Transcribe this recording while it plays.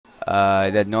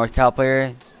the North Cal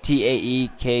player,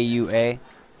 Taekua.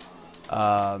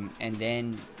 And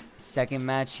then second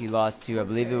match he lost to, I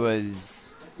believe it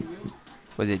was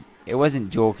it? It wasn't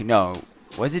Dual. No,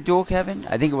 was it Dual Kevin?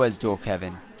 I think it was Dual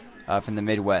Kevin, from the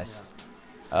Midwest.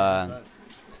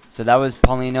 So that was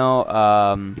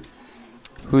Paulino.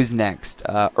 Who's next?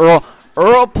 Earl.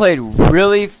 Earl played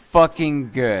really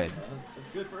fucking good.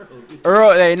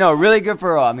 Earl, no, really good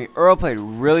for Earl. I mean, Earl played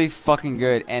really fucking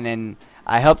good, and then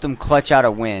I helped him clutch out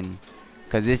a win,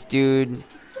 cause this dude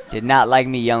did not like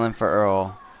me yelling for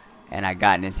Earl, and I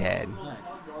got in his head.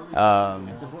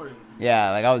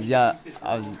 Yeah, like I was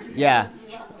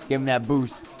give him that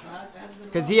boost,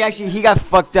 cause he got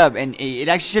fucked up, and it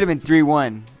actually should have been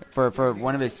 3-1 for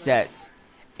one of his sets,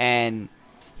 and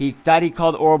he thought he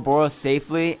called Ouroboros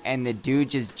safely, and the dude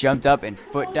just jumped up and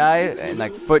foot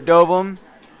dove him,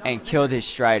 and killed his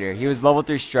Strider. He was level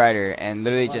 3 Strider, and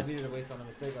literally just.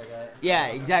 Yeah,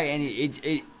 exactly,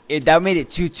 and that made it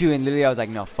 2-2, and literally I was like,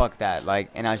 no, fuck that,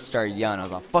 like, and I started yelling. I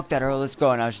was like, fuck that, Earl, let's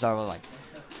go, and I started like,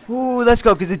 ooh, let's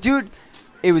go, cause the dude,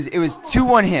 it was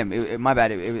 2-1 him. My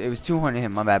bad, it was 2-1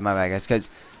 him. My bad, guys, cause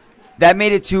that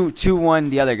made it 2-1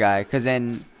 the other guy, cause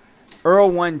then Earl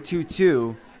won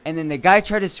 2-2. And then the guy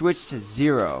tried to switch to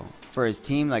 0 for his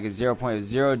team, like a 0 point,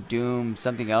 0 Doom,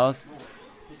 something else.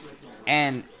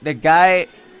 And the guy,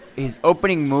 his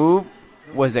opening move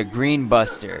was a green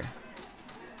buster.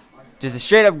 Just a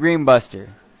straight up green buster.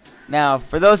 Now,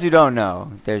 for those who don't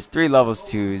know, there's 3 levels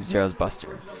to Zero's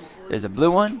buster. There's a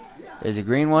blue one, there's a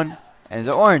green one, and there's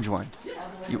an orange one.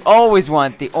 You always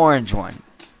want the orange one,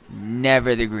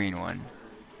 never the green one.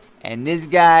 And this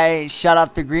guy shot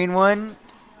off the green one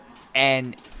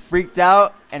and freaked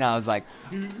out, and I was like,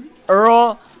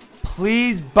 Earl,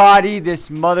 please body this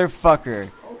motherfucker.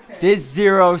 This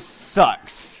 0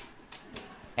 sucks.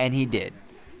 And he did,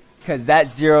 because that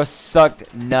 0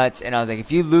 sucked nuts, and I was like,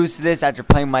 if you lose to this after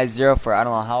playing my 0 for I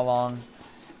don't know how long,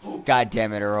 god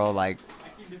damn it, Earl, like,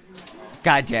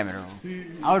 god damn it, Earl.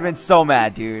 I would have been so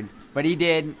mad, dude. But he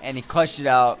did, and he clutched it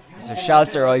out. So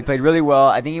shouts to Earl. He played really well.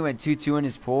 I think he went 2-2 in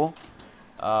his pool.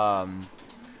 I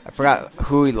forgot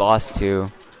who he lost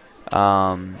to.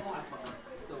 God,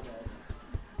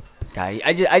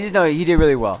 I just know he did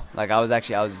really well. Like I was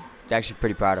actually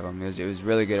pretty proud of him. It was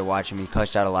really good to watch him. He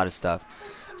clutched out a lot of stuff.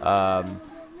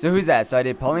 So who's that? So I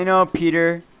did Paulino,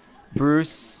 Peter,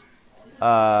 Bruce,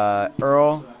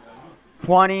 Earl.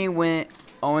 Kwani went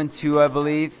 0-2, I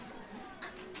believe.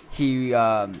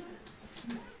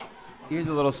 Here's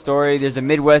a little story. There's a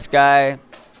Midwest guy,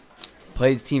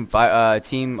 plays team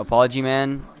Apology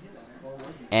Man,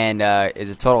 and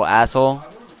is a total asshole.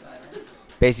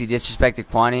 Basically disrespected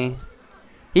Kwani.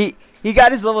 He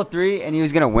got his level 3 and he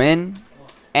was gonna win,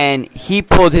 and he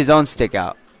pulled his own stick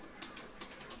out.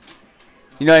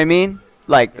 You know what I mean?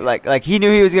 Like he knew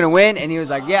he was gonna win, and he was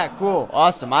like, yeah, cool,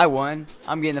 awesome, I won.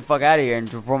 I'm getting the fuck out of here and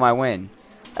for my win.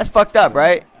 That's fucked up,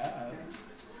 right?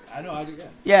 I know, I do, yeah.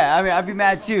 Yeah, I mean, I'd be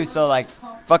mad too, so, like,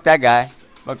 fuck that guy.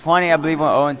 But Kwani, I believe,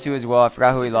 went 0-2 as well. I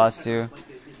forgot who he lost to.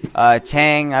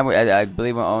 Tang, I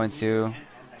believe, went 0-2.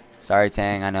 Sorry,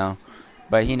 Tang, I know.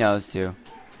 But he knows, too.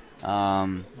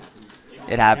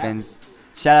 It happens.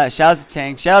 Shout out to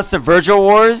Tang. Shout out to Virgil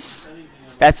Wars.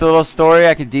 That's a little story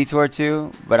I could detour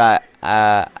to. But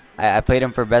I played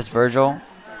him for Best Virgil,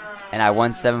 and I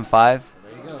won 7-5.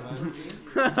 There you go,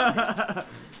 man.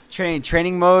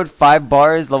 Training mode, 5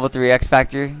 bars, level 3 X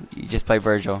Factor. You just play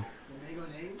Virgil.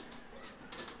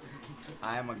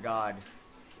 I am a god.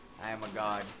 I am a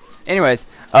god. Anyways,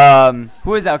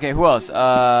 who is that? Okay, who else?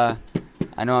 I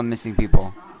know I'm missing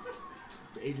people.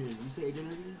 Adrian. Did you say Adrian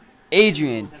already?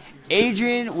 Adrian.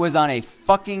 Adrian was on a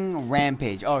fucking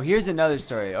rampage. Oh, here's another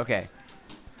story. Okay.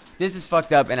 This is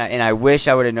fucked up, and I wish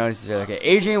I would have noticed this earlier. Okay,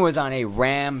 Adrian was on a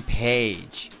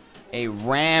rampage. A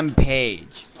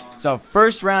rampage. So,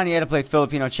 first round, he had to play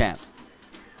Filipino champ.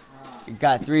 He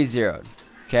got 3-0'd.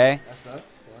 Okay? That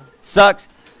sucks. Yeah. Sucks.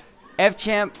 F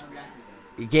champ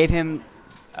gave him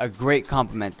a great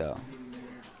compliment, though.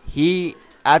 He,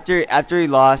 after he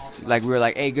lost, like, we were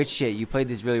like, hey, good shit, you played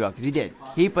this really well. Because he did.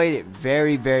 He played it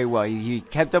very, very well. He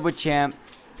kept up with champ.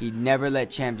 He never let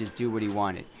champ just do what he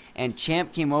wanted. And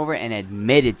champ came over and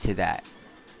admitted to that.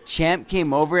 Champ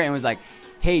came over and was like,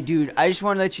 hey, dude, I just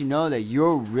want to let you know that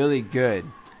you're really good.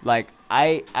 Like,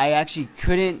 I actually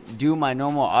couldn't do my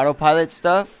normal autopilot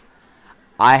stuff.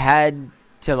 I had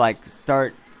to, like,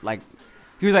 start, like,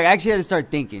 he was like, I actually had to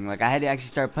start thinking. Like, I had to actually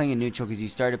start playing a neutral because you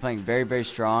started playing very, very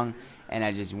strong. And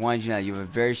I just wanted you to know that you have a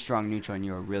very strong neutral and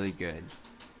you were really good.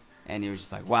 And he was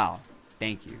just like, wow,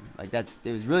 thank you. Like, it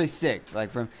was really sick, like,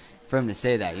 for him to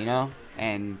say that, you know?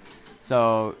 And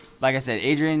so, like I said,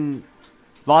 Adrian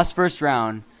lost first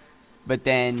round, but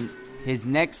then his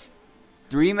next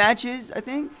 3 matches, I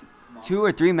think, 2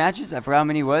 or 3 matches, I forgot how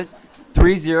many it was,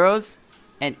 3 zeros,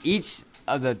 and each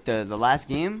of the last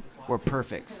game were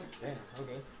perfects. Damn,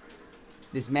 okay.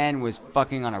 This man was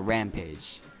fucking on a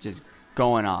rampage, just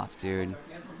going off, dude.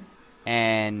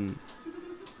 And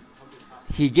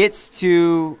he gets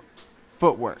to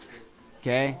footwork,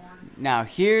 okay? Now,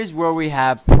 here's where we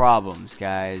have problems,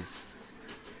 guys.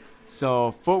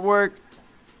 So, footwork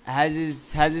has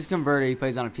his converter. He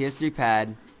plays on a PS3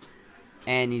 pad,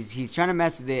 and he's trying to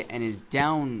mess with it, and his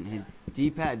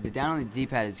D-pad, the down on the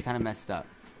D-pad is kind of messed up.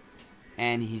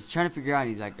 And he's trying to figure out,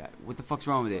 he's like, what the fuck's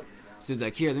wrong with it? So he's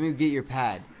like, here, let me get your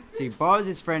pad. So he borrows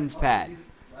his friend's pad.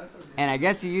 And I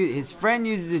guess his friend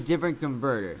uses a different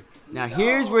converter. Now,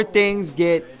 here's where things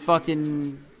get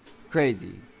fucking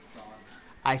crazy.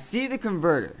 I see the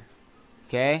converter,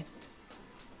 okay?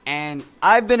 And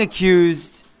I've been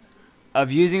accused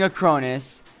of using a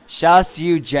Cronus. Shouts to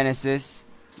you, Genesis,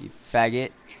 you faggot.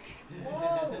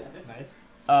 Nice.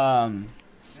 I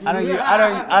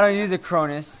don't use a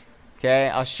Cronus. Okay,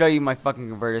 I'll show you my fucking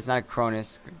converter. It's not a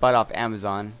Cronus. Bought off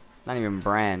Amazon. It's not even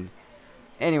brand.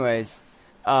 Anyways,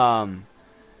 I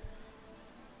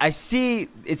see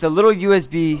it's a little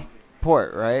USB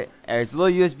port, right? Or it's a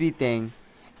little USB thing,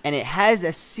 and it has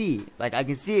a C. Like I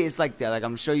can see it's like that. Like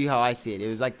I'm gonna show you how I see it. It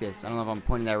was like this. I don't know if I'm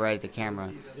pointing that right at the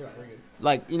camera.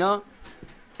 Like you know,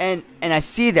 and I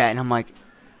see that, and I'm like,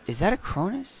 is that a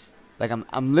Cronus? Like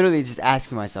I'm literally just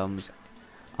asking myself.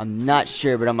 I'm not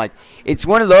sure, but I'm like, it's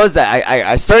one of those that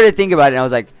I started to think about it, and I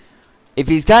was like, if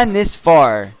he's gotten this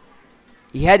far,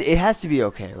 it has to be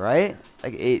okay, right?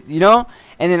 Like, you know?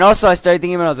 And then also I started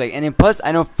thinking about it, I was like, and then plus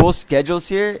I know Full Schedule's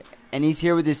here, and he's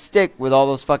here with his stick with all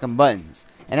those fucking buttons.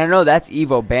 And I know that's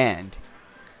Evo banned.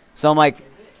 So I'm like,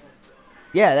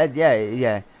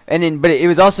 yeah. And then, but it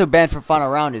was also banned for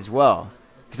Final Round as well.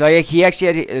 So he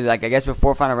actually had to, like, I guess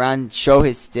before Final Round, show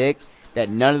his stick that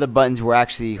none of the buttons were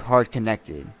actually hard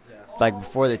connected, like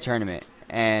before the tournament.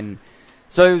 And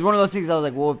so it was one of those things I was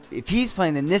like, well, if he's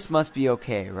playing, then this must be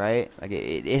okay, right? Like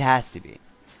it has to be.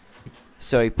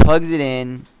 So he plugs it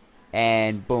in,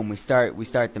 and boom, we start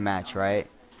the match, right?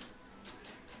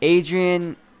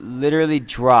 Adrian literally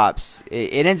drops.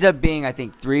 It ends up being, I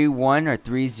think, 3-1 or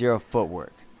 3-0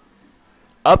 footwork.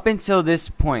 Up until this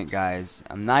point, guys,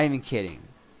 I'm not even kidding.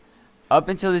 Up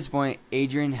until this point,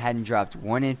 Adrian hadn't dropped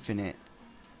one infinite,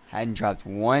 hadn't dropped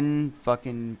one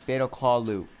fucking fatal claw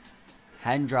loop,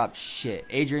 hadn't dropped shit.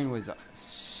 Adrian was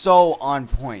so on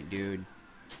point, dude.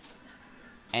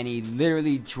 And he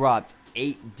literally dropped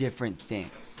 8 different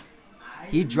things.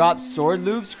 He dropped sword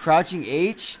loops, crouching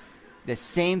H, the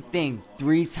same thing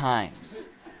 3 times.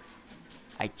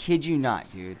 I kid you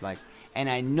not, dude. Like, and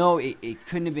I know it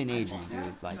couldn't have been Adrian,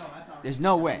 dude. Like, there's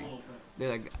no way.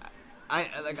 They're like, I'm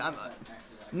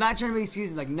not trying to make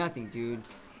excuses, like nothing, dude.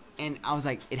 And I was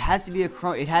like, it has to be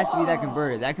it has to be that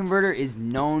converter. That converter is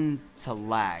known to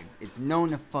lag. It's known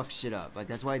to fuck shit up. Like,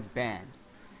 that's why it's banned.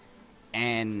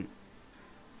 And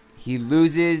he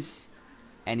loses,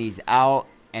 and he's out,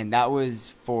 and that was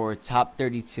for top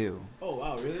 32. Oh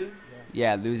wow, really?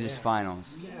 Yeah, losers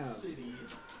finals.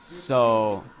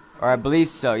 So, or I believe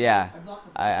so. Yeah,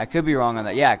 I could be wrong on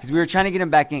that. Yeah, because we were trying to get him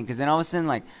back in. Because then all of a sudden,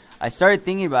 like, I started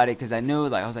thinking about it because I knew,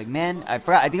 like, I was like, man, I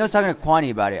forgot. I think I was talking to Kwani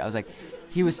about it. I was like,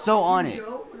 he was so on it.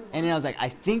 And then I was like, I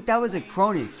think that was a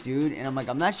Cronus, dude. And I'm like,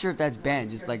 I'm not sure if that's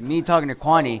banned. Just like me talking to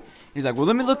Kwani. He's like, well,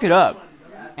 let me look it up.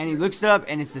 And he looks it up,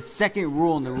 and it's the second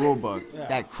rule in the rule book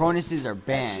that Cronuses are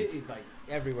banned. That shit is like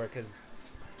everywhere because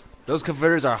those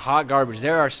converters are hot garbage.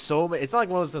 There are so many. It's not like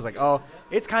one of those things like, oh,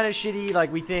 it's kind of shitty.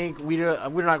 Like we think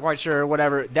we're not quite sure.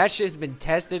 Whatever. That shit has been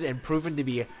tested and proven to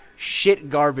be shit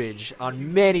garbage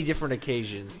on many different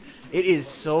occasions. It is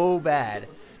so bad.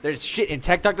 There's shit in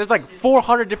Tech Talk. There's like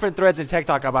 400 different threads in Tech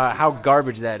Talk about how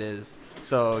garbage that is.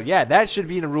 So yeah, that should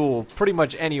be in a rule pretty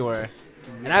much anywhere.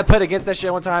 And I played against that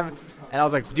shit one time, and I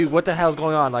was like, dude, what the hell's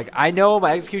going on? Like, I know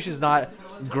my execution is not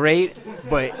great,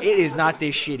 but it is not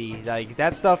this shitty. Like,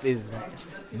 that stuff is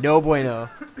no bueno.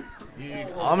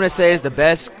 Dude, all I'm gonna say is the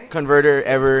best converter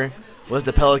ever was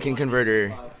the Pelican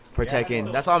converter for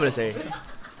Tekken. That's all I'm gonna say.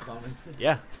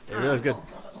 Yeah, it really was good.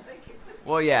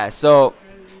 Well, yeah, so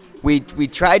we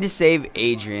tried to save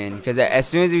Adrian because as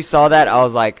soon as we saw that, I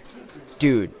was like,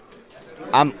 dude,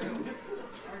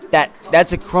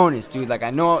 that's a Cronus, dude. Like, I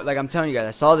know, like, I'm telling you guys,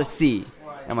 I saw the C.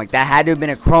 I'm like, that had to have been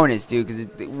a Cronus, dude, because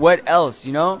what else,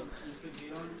 you know?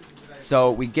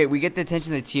 So we get the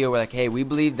attention of the TO. We're like, hey, we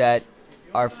believe that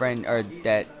our friend, or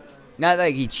that, not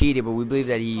like he cheated, but we believe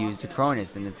that he used a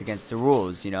Cronus, and it's against the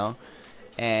rules, you know?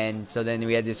 And so then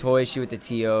we had this whole issue with the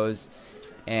TOs,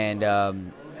 and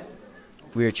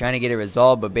we were trying to get it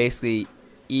resolved. But basically,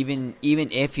 even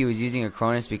if he was using a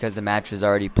Cronus because the match was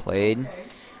already played,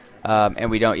 and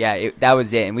we don't, that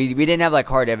was it. And we didn't have like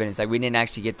hard evidence. Like we didn't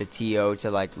actually get the TO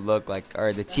to like look like,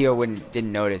 or the TO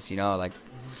didn't notice, you know, like,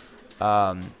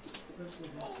 and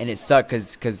it sucked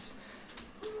because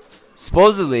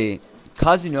supposedly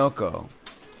Kazunoko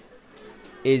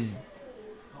was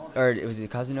it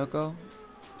Kazunoko?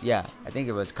 Yeah, I think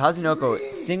it was.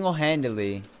 Kazunoko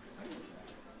single-handedly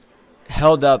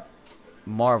held up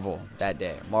Marvel that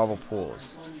day, Marvel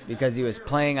Pools, because he was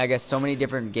playing, I guess, so many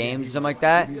different games, something like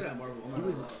that. He was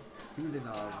in.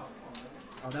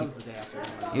 Oh, that was the day after.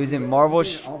 He was in Marvel.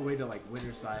 All the way to like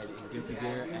Winterside in Guilty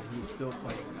Gear, and he was still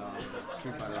playing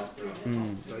Street Fighter also.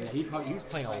 So yeah, he was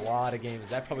playing a lot of games.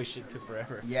 That probably shit took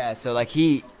forever. Yeah, so like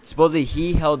supposedly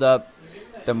he held up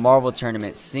the Marvel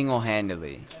tournament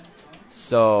single-handedly.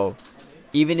 So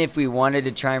even if we wanted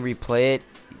to try and replay it,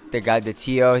 the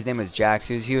TO, his name was Jax.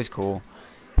 He was cool.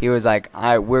 He was like,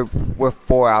 we're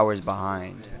 4 hours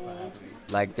behind.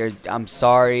 Like, I'm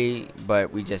sorry,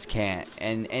 but we just can't.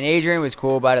 And Adrian was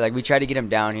cool about it. Like, we tried to get him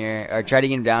down here, or tried to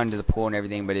get him down to the pool and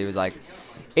everything, but it was like,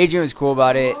 Adrian was cool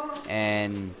about it,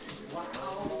 and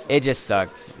it just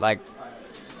sucked. Like,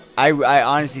 I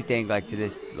honestly think, like, to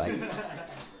this, like,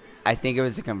 I think it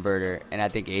was a converter, and I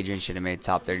think Adrian should have made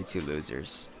top 32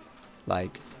 losers.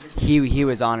 Like, he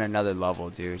was on another level,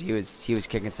 dude. He was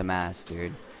kicking some ass,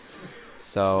 dude.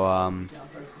 So,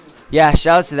 yeah,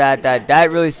 shouts to that.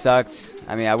 That really sucked.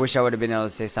 I mean, I wish I would have been able to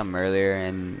say something earlier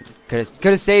and could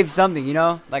have saved something, you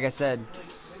know? Like I said,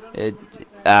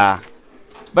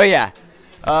 but yeah.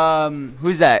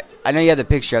 Who's that? I know you have the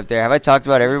picture up there. Have I talked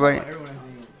about everybody?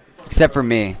 Except for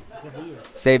me.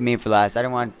 Save me for last. I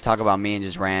didn't want to talk about me and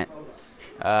just rant.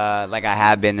 Like I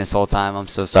have been this whole time. I'm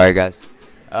so sorry, guys.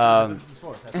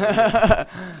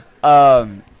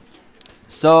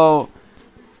 So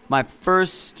my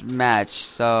first match.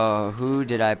 So who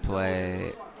did I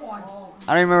play?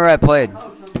 I don't remember who I played.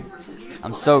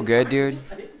 I'm so good, dude.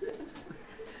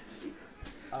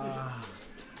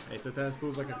 Hey, sometimes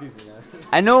pools are confusing, man.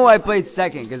 I know I played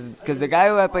second, cause the guy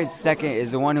who I played second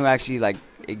is the one who actually, like,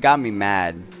 it got me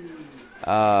mad.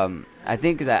 I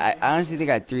think, cause I honestly think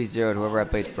I 3-0'd whoever I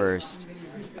played first.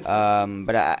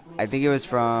 But I think it was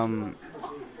from,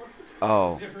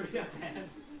 who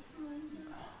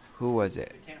was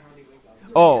it?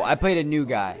 Oh, I played a new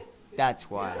guy. That's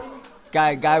why.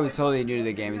 Guy was totally new to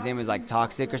the game. His name was like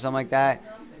Toxic or something like that.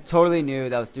 Totally new.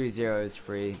 That was 3-0. It was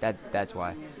free. That's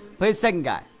why. Played the second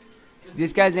guy.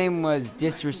 This guy's name was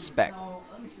Disrespect.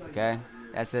 Okay,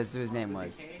 that's what his name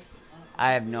was.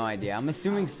 I have no idea. I'm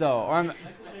assuming so. Or I'm.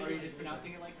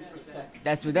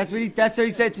 That's what he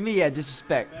said to me. Yeah,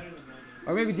 Disrespect.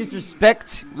 Or maybe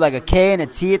Disrespect, like a K and a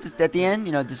T at the end.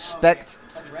 You know, Disrespect.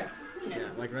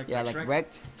 Yeah, like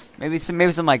wrecked. Maybe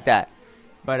something like that.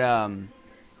 But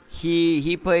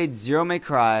he played Zero May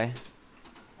Cry,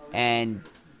 and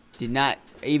did not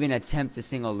even attempt a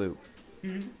single loop.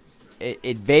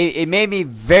 It made me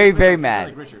very, very mad.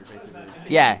 Like Richard, basically.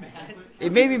 Yeah,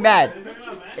 it made me mad.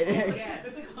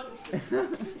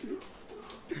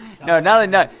 No,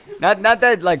 not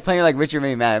that like playing like Richard made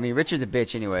me mad. I mean, Richard's a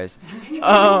bitch, anyways.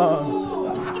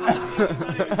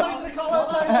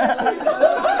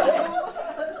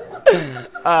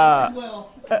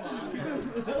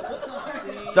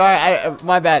 Sorry,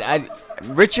 my bad.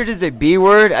 Richard is a B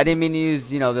word. I didn't mean to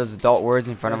use, those adult words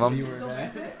in front of him.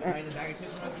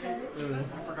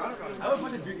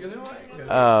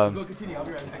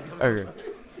 Okay.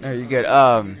 No, you're good.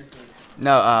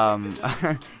 No,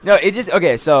 it just,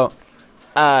 okay, so,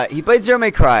 he played Zero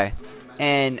May Cry,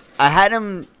 and I had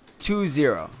him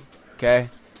 2-0, okay?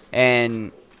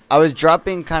 And I was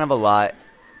dropping kind of a lot,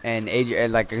 and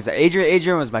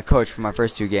Adrian was my coach for my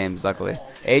first 2 games, luckily.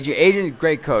 Adrian's a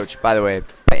great coach, by the way.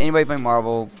 Anybody playing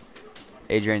Marvel,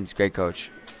 Adrian's a great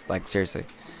coach. Like, seriously.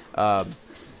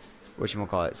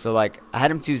 Whatchamacallit. So, like, I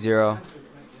had him 2-0,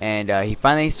 and he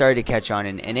finally started to catch on,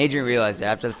 and Adrian realized that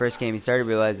after the first game, he started to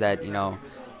realize that,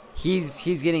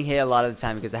 he's getting hit a lot of the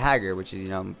time because of Hagger, which is,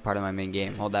 part of my main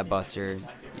game. Hold that buster,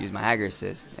 use my Hagger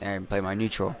assist, and play my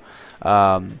neutral.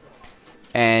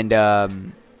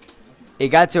 It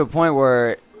got to a point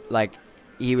where, like,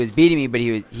 he was beating me, but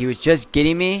he was just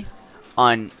getting me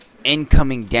on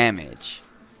incoming damage.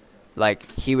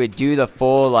 Like, he would do the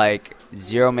full, like,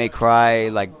 Zero May Cry,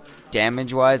 like,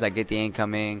 damage-wise, like, get the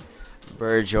incoming,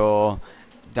 Virgil,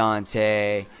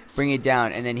 Dante, bring it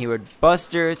down, and then he would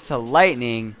buster to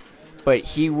lightning, but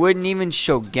he wouldn't even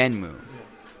show Genmu.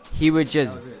 He would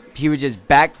just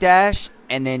backdash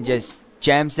and then just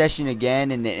jam session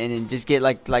again, and then just get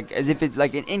like as if it's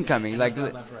like an incoming, like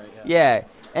yeah.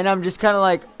 And I'm just kind of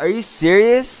like, are you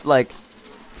serious? Like,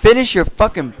 finish your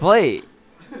fucking plate.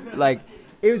 Like,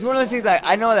 it was one of those things that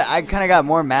I know that I kind of got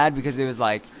more mad because it was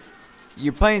like,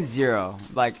 you're playing zero,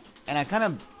 like, and I kind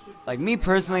of like me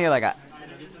personally, like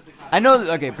I know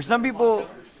that, okay, for some people,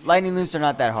 lightning loops are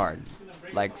not that hard.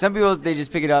 Like, some people, they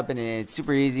just pick it up and it's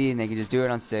super easy and they can just do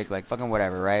it on stick, like, fucking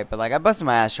whatever, right? But, like, I busted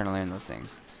my ass trying to learn those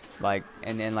things. Like,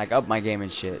 and then, like, up my game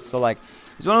and shit. So, like,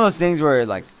 it's one of those things where,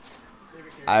 like,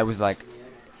 I was like,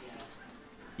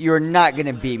 you're not going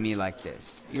to beat me like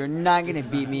this. You're not going to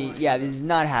beat me. Yeah, this is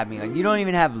not happening. Like, you don't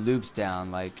even have loops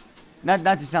down. Like, not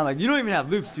to sound like, you don't even have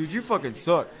loops, dude. You fucking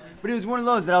suck. But it was one of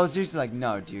those that I was seriously like,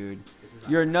 no, dude.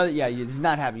 You're another, yeah, this is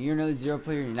not happening. You're another zero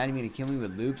player and you're not even going to kill me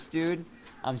with loops, dude.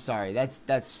 I'm sorry,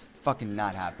 that's fucking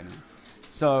not happening.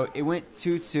 So it went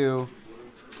 2-2,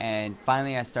 and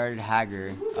finally I started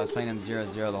Hager. I was playing him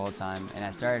 0-0 the whole time, and I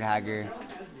started Hager.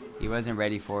 He wasn't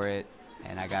ready for it,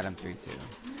 and I got him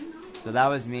 3-2. So that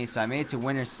was me. So I made it to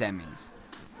winner semis.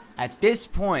 At this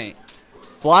point,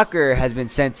 Flocker has been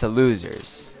sent to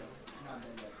losers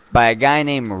by a guy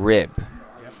named Rib.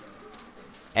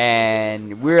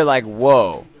 And we were like,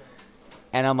 whoa.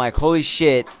 And I'm like, holy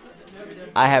shit,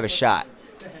 I have a shot.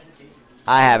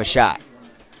 I have a shot.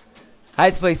 I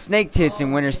had to play Snake Tits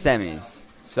in winter semis.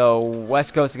 So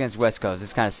West Coast against West Coast.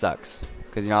 This kind of sucks.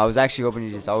 Because, you know, I was actually hoping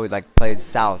to just always, like, play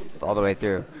South all the way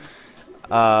through.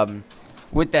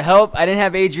 With the help, I didn't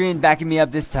have Adrian backing me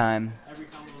up this time.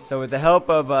 So with the help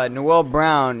of Noel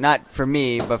Brown, not for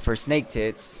me, but for Snake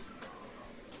Tits,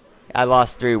 I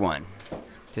lost 3-1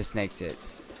 to Snake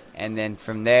Tits. And then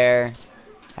from there,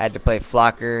 I had to play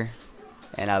Flocker,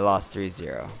 and I lost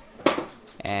 3-0.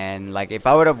 And, like, if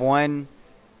I would have won,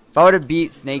 if I would have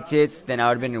beat Snake Tits, then I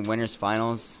would have been in winners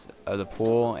finals of the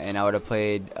pool, and I would have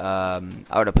played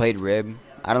Rib.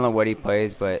 I don't know what he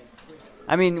plays, but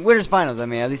I mean, winners finals. I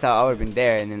mean, at least I would have been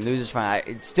there, and then losers final.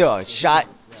 It's still a shot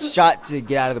to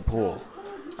get out of the pool.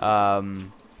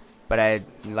 But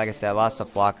like I said, I lost to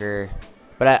Flocker,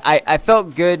 but I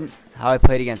felt good how I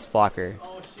played against Flocker.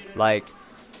 Like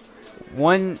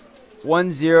 1-0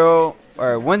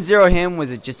 or 1-0 him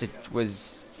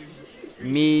was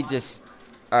me just,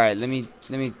 all right, let me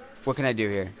what can I do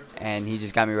here? And he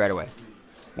just got me right away.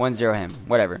 1-0 him,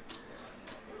 whatever.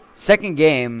 Second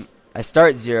game, I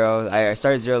start 0. I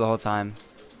started 0 the whole time,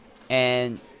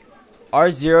 and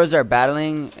our zeros are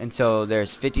battling until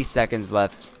there's 50 seconds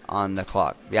left on the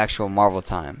clock, the actual Marvel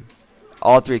time.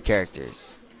 All 3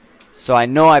 characters. So I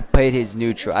know I played his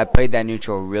neutral. I played that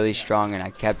neutral really strong, and I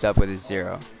kept up with his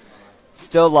 0.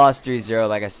 Still lost 3-0,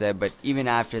 like I said, but even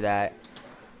after that,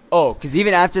 because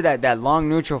even after that long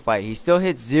neutral fight, he still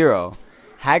hits 0.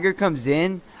 Hager comes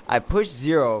in. I push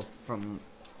 0 from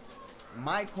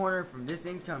my corner, from this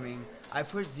incoming. I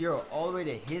push 0 all the way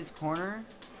to his corner,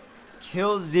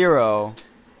 kill 0,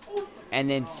 and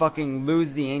then fucking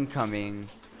lose the incoming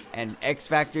and X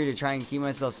Factor to try and keep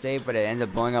myself safe, but it ended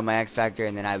up blowing up my X Factor,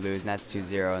 and then I lose, and that's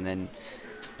 2-0, and then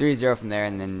 3-0 from there,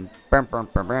 and then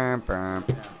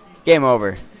game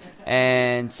over.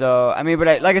 And so, I mean,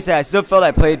 but like I said, I still felt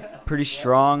I played pretty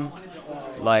strong,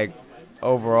 like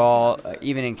overall,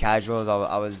 even in casuals,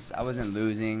 I wasn't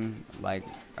losing, like,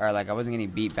 or like I wasn't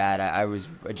getting beat bad. I was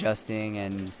adjusting,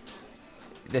 and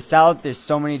the South, there's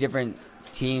so many different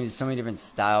teams, so many different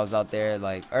styles out there,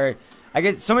 like, or I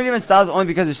guess so many different styles only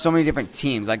because there's so many different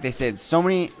teams. Like they said, so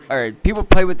many, or people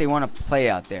play what they want to play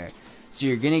out there. So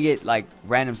you're gonna get like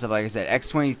random stuff, like I said,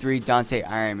 X23, Dante,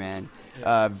 Iron Man,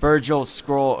 Virgil,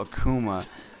 Skrull, Akuma,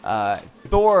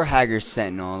 Thor, Hager,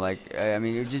 Sentinel. Like I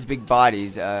mean, they're just big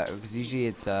bodies. Because usually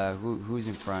it's who's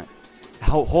in front.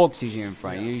 Hulk's usually in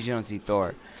front. You usually don't see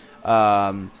Thor.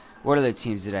 What other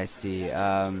teams did I see?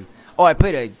 Oh, I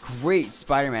played a great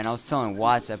Spider-Man. I was telling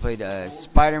Watts I played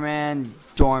Spider-Man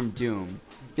Dorm Doom.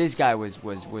 This guy was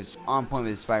on point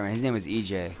with his Spider-Man. His name was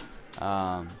EJ.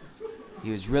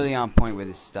 He was really on point with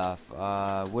his stuff.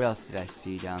 What else did I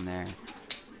see down there?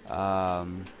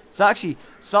 So actually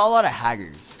saw a lot of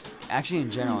Haggers. Actually, in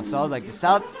general, so I was like the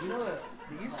South. You know what?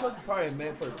 The East Coast is probably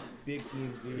meant for big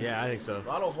teams, dude. Yeah, I think so. A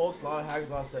lot of Hulks, a lot of Haggers,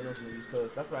 a lot of Sentinels from the East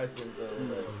Coast. That's what I think.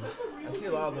 I see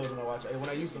a lot of those when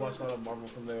I used to watch a lot of Marvel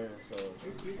from there. So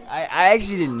I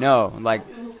actually didn't know. Like,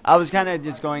 I was kind of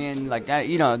just going in, like,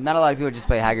 you know, not a lot of people just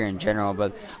play Hager in general,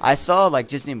 but I saw, like,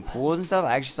 just in pools and stuff,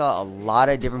 I actually saw a lot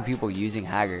of different people using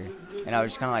Hager. And I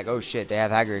was just kind of like, oh, shit, they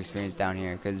have Hager experience down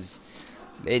here. Because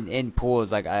in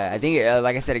pools, like, I think,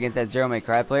 like I said, against that Zero May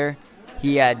Cry player,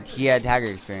 he had Hager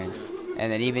experience.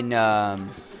 And then even,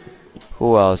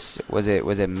 who else? Was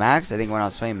it Max? I think when I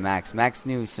was playing Max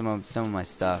knew some of my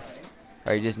stuff.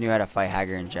 or he just knew how to fight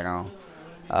Hager in general.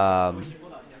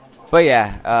 But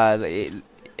yeah,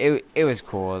 it was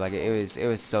cool. Like it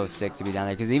was so sick to be down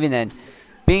there because even then,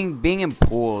 being in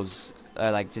pools,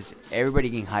 like just everybody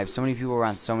getting hyped. So many people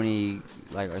around, so many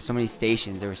so many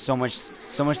stations. There was so much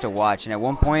to watch. And at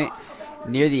one point,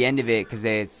 near the end of it,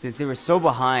 because since they were so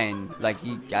behind, like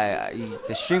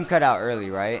the stream cut out early,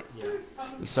 right? Yeah.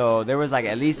 So there was like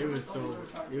at least. It was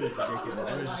ridiculous.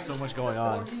 There was just so much going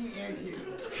on.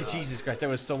 Jesus Christ, there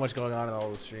was so much going on in all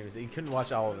those streams. You couldn't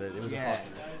watch all of it. It was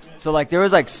impossible. So like there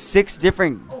was like 6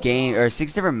 different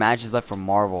matches left for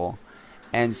Marvel,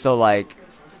 and so like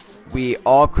we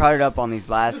all crowded up on these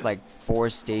last like 4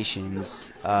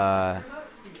 stations,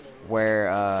 where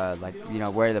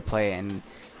where to play, and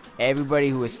everybody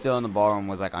who was still in the ballroom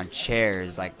was like on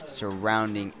chairs, like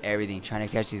surrounding everything, trying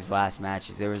to catch these last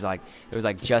matches. It was like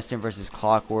Justin versus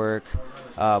Clockwork,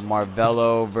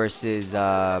 Marvello versus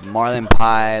Marlon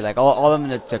Pie, like all of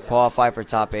them to qualify for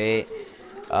top 8.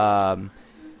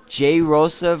 Jay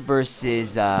Rosa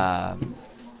versus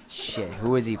who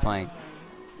was he playing?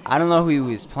 I don't know who he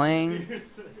was playing,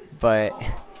 but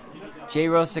Jay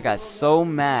Rosa got so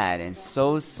mad and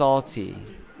so salty.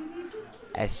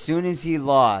 As soon as he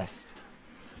lost,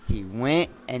 he went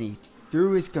and he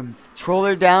threw his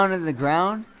controller down to the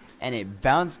ground, and it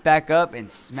bounced back up and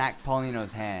smacked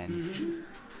Paulino's hand.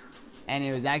 And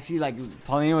it was actually like,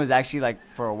 Paulino was actually like,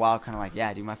 for a while, kind of like,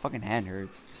 yeah, dude, my fucking hand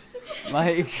hurts.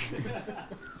 Like,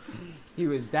 he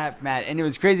was that mad. And it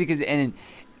was crazy because it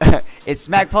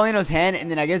smacked Paulino's hand,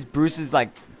 and then I guess Bruce was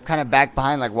like kind of back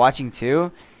behind, like watching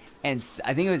too. And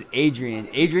I think it was Adrian.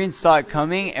 Adrian saw it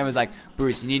coming and was like,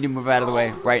 Bruce, you need to move out of the way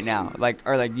right now.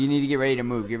 Or you need to get ready to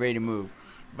move.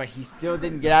 But he still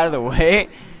didn't get out of the way.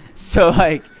 So,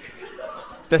 like,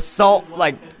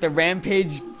 the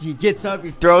Rampage, he gets up, he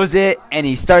throws it, and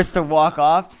he starts to walk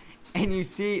off. And you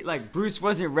see, like, Bruce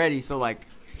wasn't ready. So, like,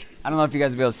 I don't know if you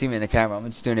guys will be able to see me in the camera. I'm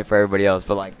just doing it for everybody else.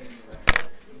 But, like,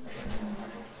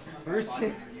 Bruce,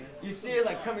 you see it,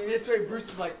 like, coming this way.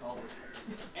 Bruce is like,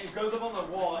 and it goes up on the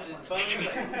wall, and then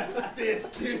Butler's like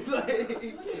this, dude, like,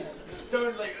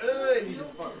 don't like, and he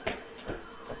just fucking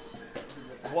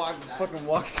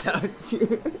walks out,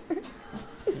 dude.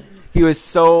 He was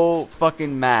so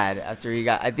fucking mad after he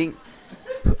got. I think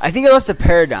he lost a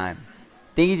Paradigm.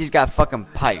 I think he just got fucking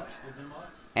piped,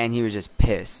 and he was just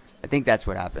pissed. I think that's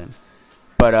what happened.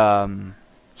 But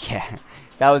yeah,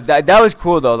 that was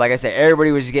cool though. Like I said,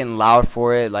 everybody was just getting loud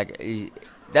for it. Like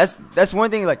that's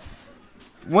one thing. Like.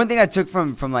 One thing I took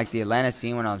from like the Atlanta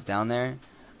scene when I was down there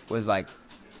was like,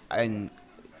 and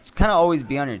it's kind of always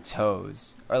be on your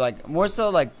toes, or like more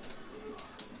so like,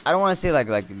 I don't want to say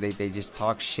like they just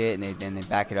talk shit and they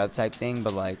back it up type thing,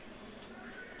 but like,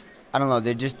 I don't know,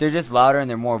 they're just louder and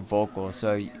they're more vocal.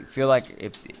 So you feel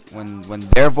like when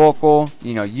they're vocal,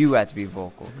 you have to be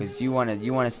vocal because you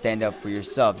wanna stand up for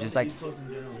yourself, just like.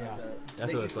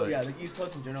 That's what it's like. Yeah, the East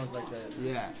Coast in general is like that.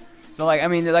 Yeah. So, like, I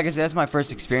mean, like I said, that's my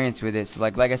first experience with it. So,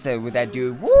 like I said, with that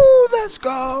dude, woo, let's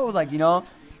go. Like,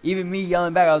 even me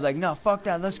yelling back, I was like, no, fuck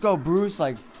that, let's go, Bruce.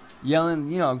 Like, yelling,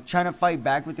 trying to fight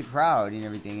back with the crowd and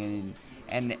everything.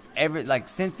 And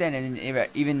since then, and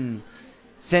even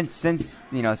since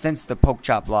the Poke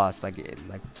Chop loss, like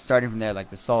starting from there, like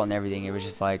the salt and everything, it was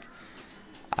just like,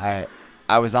 I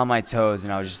was on my toes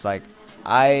and I was just like,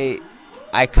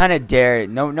 I kind of dared.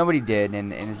 Nobody did,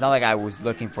 and it's not like I was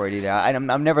looking for it either.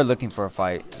 I'm never looking for a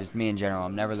fight. Just me in general.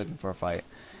 I'm never looking for a fight.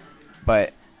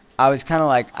 But I was kind of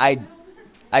like, I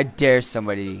dare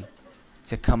somebody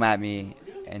to come at me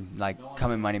and like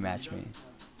come and money match me.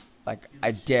 Like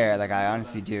I dare. Like I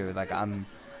honestly do. Like I'm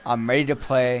ready to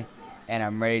play, and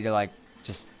I'm ready to like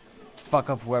just fuck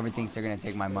up whoever thinks they're gonna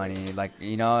take my money. Like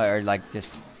or like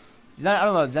just. I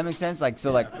don't know. Does that make sense? Like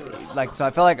so, so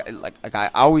I felt like I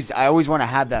always want to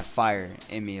have that fire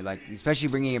in me, like especially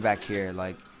bringing it back here,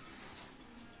 like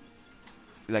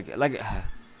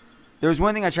there was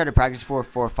one thing I tried to practice for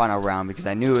final round because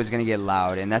I knew it was gonna get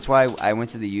loud, and that's why I went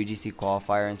to the UGC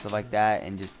qualifier and stuff like that,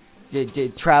 and just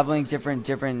did traveling different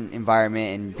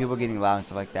environment and people getting loud and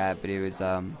stuff like that. But it was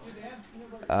what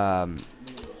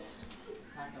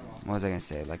was I gonna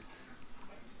say? Like.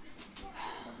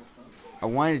 I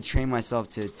wanted to train myself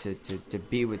to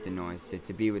be with the noise,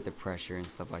 to be with the pressure and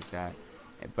stuff like that,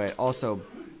 but also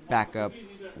back up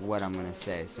what I'm gonna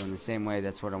say. So in the same way,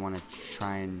 that's what I want to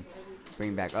try and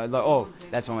bring back. That's what I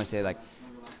want to say. Like,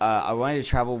 I wanted to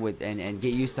travel with and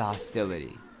get used to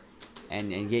hostility,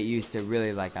 and get used to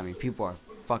really like. I mean, people are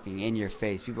fucking in your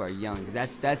face. People are yelling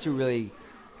because that's what really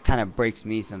kind of breaks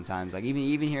me sometimes. Like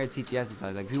even here at T.T.F,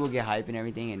 sometimes like people get hype and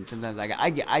everything, and sometimes like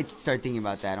I start thinking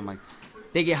about that. I'm like.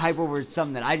 they get hype over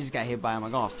something that I just got hit by. I'm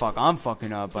like, oh fuck, I'm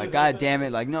fucking up. Like, god damn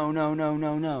it, like no.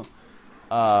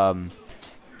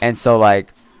 And so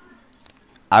like,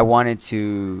 I wanted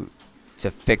to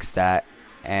fix that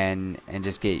and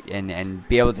just get and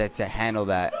be able to handle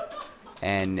that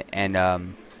and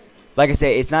like I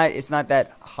say, it's not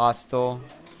that hostile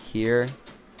here,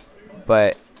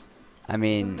 but I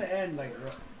mean. In the end, like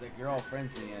you're all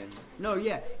friends in the end. No,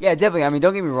 yeah, definitely. I mean,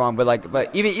 don't get me wrong,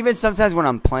 but even sometimes when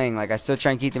I'm playing, like I still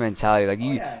try and keep the mentality, like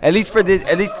you, at least for this,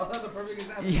 at least,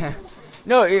 yeah.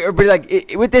 No, but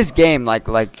like with this game, like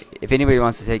if anybody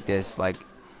wants to take this, like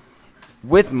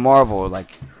with Marvel,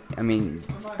 like I mean,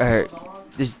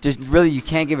 there's really you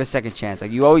can't give a second chance.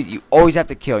 Like you always have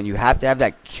to kill, and you have to have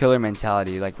that killer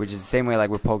mentality, like which is the same way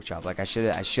like with Poke Chop. Like I should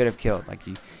have killed. Like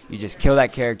you just kill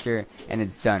that character and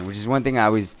it's done. Which is one thing I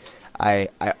always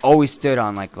stood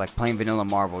on, like playing vanilla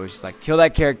Marvel. It's just like kill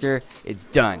that character, it's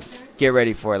done. Get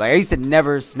ready for it. Like I used to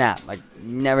never snap. Like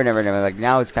never. Like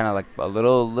now it's kind of like a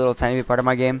little tiny bit part of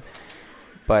my game.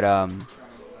 But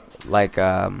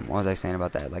what was I saying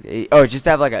about that? Like just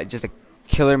to have like a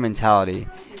killer mentality.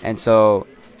 And so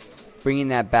bringing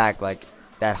that back, like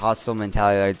that hostile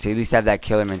mentality, like, to at least have that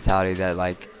killer mentality that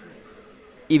like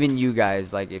even you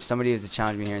guys, like if somebody was to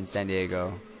challenge me here in San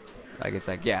Diego, like it's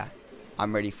like, yeah,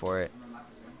 I'm ready for it.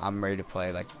 I'm ready to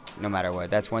play, like no matter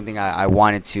what. That's one thing I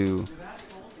wanted to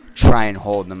try and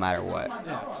hold no matter what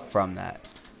from that.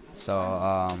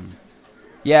 So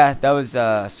yeah, that was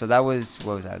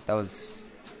what was that? That was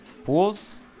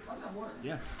pools?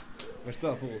 Yeah. We're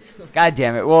still at pools. God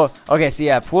damn it. Well, okay, so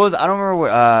yeah, pools. I don't remember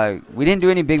what, we didn't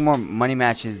do any big more money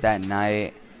matches that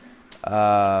night.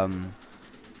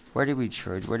 Where did we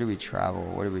travel?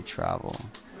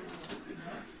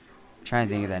 Trying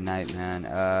to think of that night, man.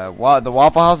 The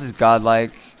Waffle House is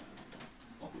godlike.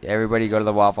 Everybody go to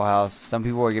the Waffle House. Some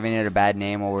people were giving it a bad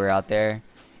name while we were out there.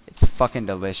 It's fucking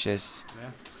delicious. Yeah.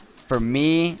 For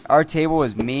me, our table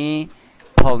was me,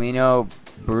 Paulino,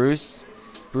 Bruce.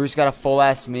 Bruce got a full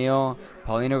ass meal.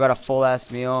 Paulino got a full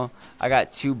ass meal. I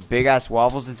got 2 big ass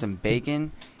waffles and some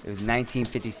bacon. It was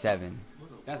 1957.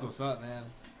 That's what's up, man.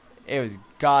 It was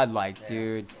godlike,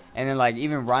 dude. And then like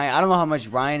even Ryan, I don't know how much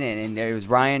Ryan and there was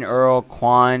Ryan, Earl,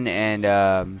 Quan, and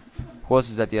who else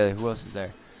was at the other? Who else was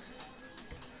there?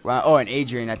 Ryan, and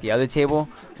Adrian at the other table.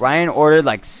 Ryan ordered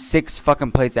like 6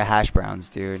 fucking plates of hash browns,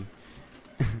 dude.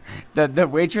 the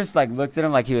waitress like looked at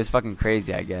him like he was fucking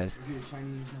crazy, I guess.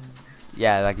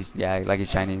 Yeah, like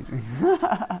he's Chinese.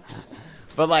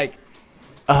 But like,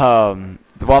 the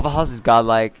Waffle House is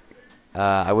godlike.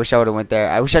 I wish I would have went there.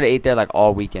 I wish I'd ate there like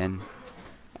all weekend.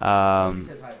 Oh,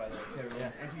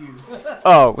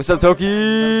 what's up,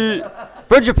 Toki?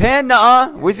 For Japan, nah.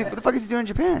 What the fuck is he doing in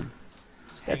Japan?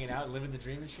 Just hanging out, living the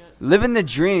dream and shit. Living the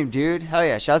dream, dude. Hell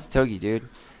yeah, shouts to Toki, dude.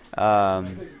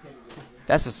 That's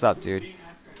what's up, dude.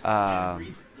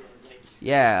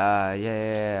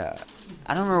 Yeah.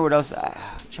 I don't remember what else. I'm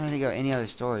trying to think of any other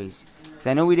stories. Cause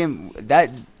I know we didn't.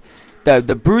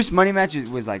 The Bruce money match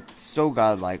was like so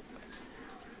godlike.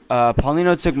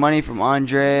 Paulino took money from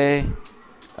Andre.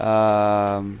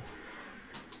 God.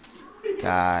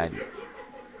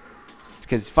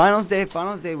 Because finals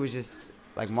day was just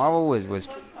like Marvel was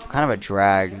kind of a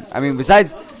drag. I mean,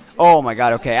 besides, oh my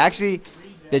God. Okay, actually,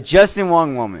 the Justin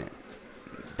Wong moment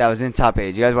that was in Top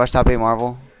 8. You guys watch Top 8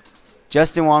 Marvel?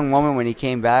 Justin Wong moment when he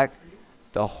came back.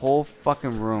 The whole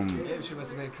fucking room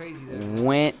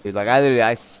went, dude. Like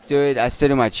I stood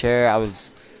in my chair. I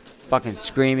was fucking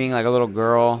screaming like a little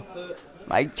girl,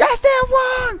 like Justin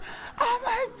Wong. Oh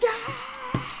my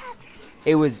God!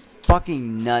 It was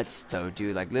fucking nuts, though,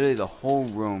 dude. Like literally, the whole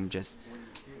room just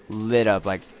lit up.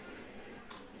 Like,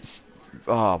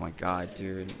 oh my God,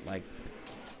 dude. Like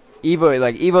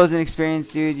Evo's an experience,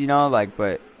 dude. You know, like,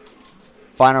 but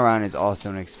final round is also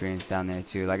an experience down there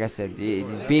too. Like I said, being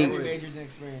major's an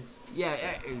experience. Yeah,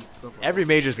 Every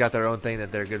major's got their own thing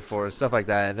that they're good for, stuff like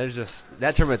that. And there's just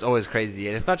that tournament's always crazy,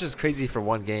 and it's not just crazy for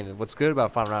one game. And what's good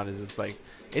about final round is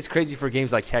it's crazy for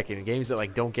games like Tekken, games that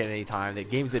like don't get any time, that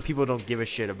games that people don't give a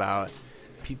shit about.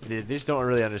 People they just don't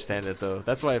really understand it though.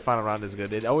 That's why final round is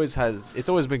good. It's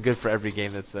always been good for every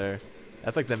game that's there.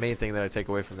 That's like the main thing that I take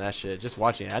away from that shit. Just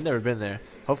watching it. I've never been there.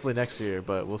 Hopefully next year,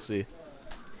 but we'll see.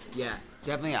 Yeah,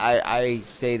 definitely. I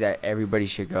say that everybody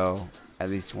should go at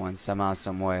least once, somehow,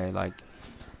 some way. Like,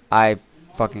 I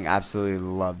fucking absolutely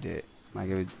loved it. Like,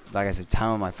 it was, like I said,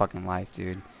 time of my fucking life,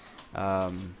 dude.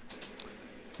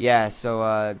 Yeah.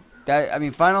 So that, I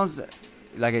mean, finals,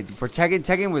 like for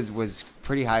Tekken was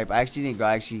pretty hype. I actually didn't go.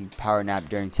 I actually power nap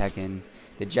during Tekken.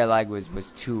 The jet lag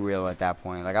was too real at that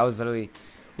point. Like I was literally,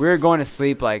 we were going to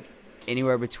sleep like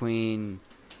anywhere between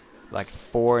like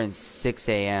 4 and 6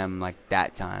 a.m. like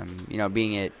that time. You know,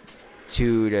 being at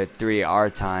 2 to 3 our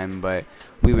time, but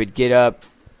we would get up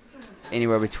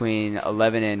anywhere between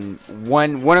 11 and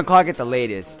 1 o'clock at the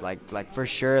latest. Like for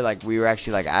sure, like we were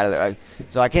actually like out of there.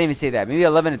 So I can't even say that. Maybe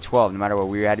 11 to 12, no matter what.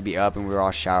 We had to be up and we were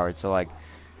all showered. So like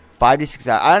 5 to 6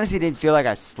 hours. I honestly didn't feel like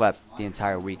I slept the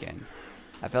entire weekend.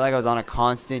 I felt like I was on a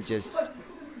constant just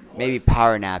maybe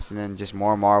power naps and then just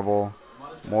more Marvel,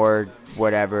 more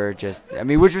whatever. Just I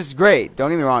mean, which was great.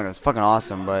 Don't get me wrong, it was fucking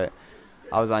awesome. But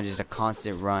I was on just a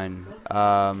constant run.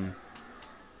 I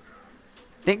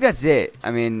think that's it. I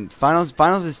mean,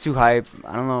 finals is too hype.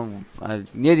 I don't know.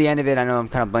 Near the end of it, I know I'm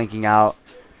kind of blanking out.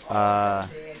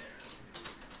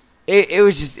 It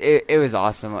was just it was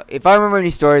awesome. If I remember any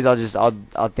stories, I'll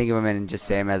think of them and just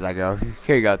say them as I go.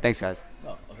 Here you go. Thanks, guys.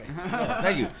 Oh, okay. No,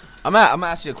 thank you. I'm gonna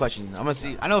ask you a question. I'm gonna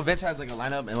see. I know Vince has like a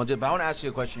lineup, and we'll do. But I want to ask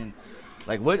you a question.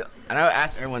 Like what? And I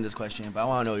ask everyone this question, but I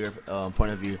want to know your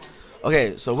point of view.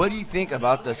 Okay, so what do you think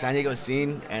about the San Diego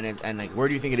scene, and like where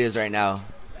do you think it is right now?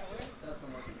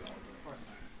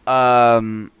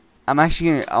 I'm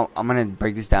actually gonna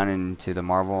break this down into the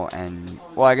Marvel and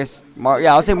I guess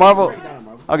I'll say Marvel.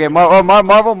 Okay,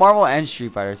 Marvel and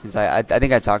Street Fighter, since I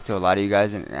think I talked to a lot of you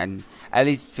guys and I at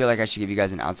least feel like I should give you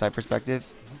guys an outside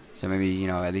perspective. So maybe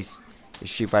at least the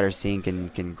Street Fighter scene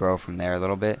can grow from there a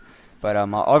little bit. But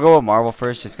I'll go with Marvel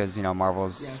first, just because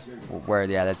Marvel's where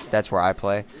that's where I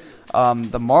play.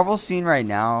 The Marvel scene right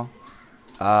now,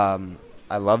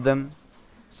 I love them.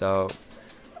 So.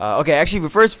 Okay, actually,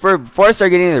 before I start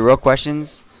getting into the real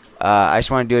questions, I just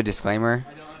want to do a disclaimer.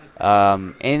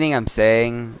 Anything I'm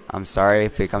saying, I'm sorry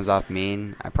if it comes off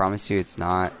mean. I promise you it's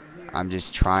not. I'm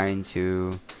just trying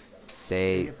to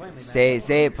say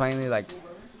it plainly. Like,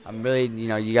 I'm really,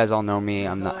 you guys all know me.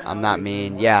 I'm not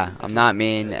mean. Yeah, I'm not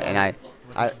mean, and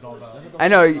I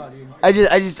know. I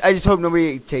just hope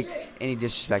nobody takes any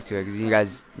disrespect to it, because you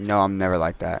guys know I'm never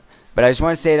like that. But I just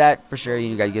want to say that for sure.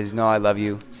 You guys know I love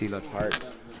you. See, look, heart.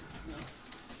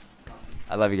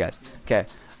 I love you guys. Okay.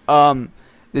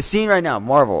 The scene right now,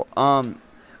 Marvel.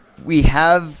 We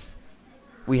have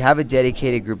a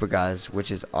dedicated group of guys,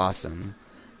 which is awesome.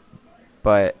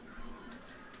 But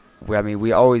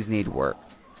we always need work.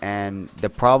 And the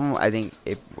problem, I think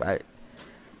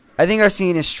our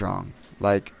scene is strong.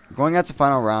 Like going out to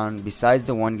final round, besides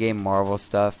the one game Marvel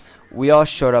stuff, we all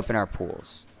showed up in our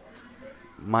pools.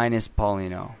 Minus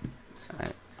Paulino.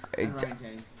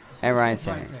 And Ryan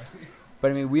Tang. But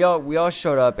I mean, we all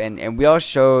showed up and we all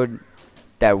showed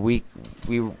that we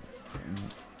pretty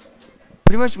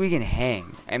much we can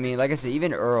hang. I mean, like I said,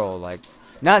 even Earl, like,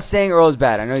 not saying Earl's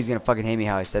bad. I know he's gonna fucking hate me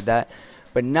how I said that,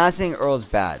 but not saying Earl's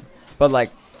bad. But like,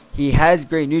 he has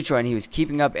great neutral and he was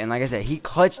keeping up. And like I said, he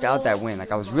clutched out that win.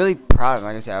 Like I was really proud of him.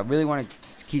 Like I said, I really want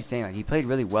to keep saying like he played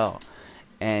really well,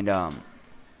 and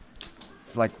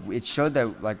it's like it showed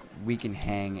that like we can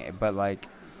hang. But like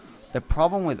the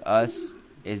problem with us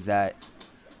is that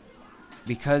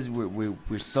because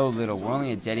we're so little, we're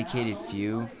only a dedicated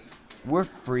few, we're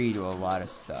free to a lot of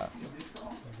stuff.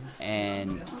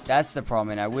 And that's the problem.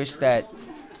 And I wish that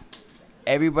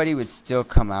everybody would still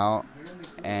come out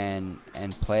and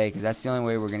play, because that's the only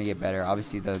way we're going to get better.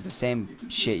 Obviously, the same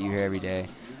shit you hear every day.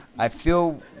 I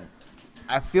feel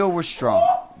we're strong.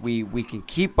 We can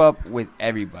keep up with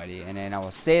everybody. And I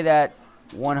will say that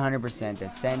 100%,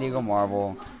 that San Diego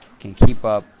Marvel can keep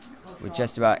up with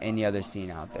just about any other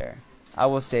scene out there. I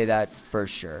will say that for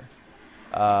sure.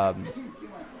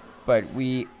 But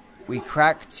we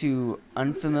crack to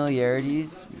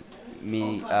unfamiliarities,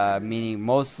 meaning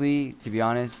mostly, to be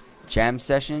honest, jam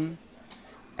session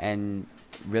and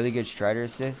really good Strider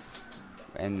assists,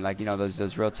 and like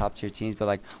those real top tier teams. But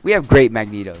like we have great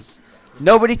Magnetos.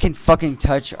 Nobody can fucking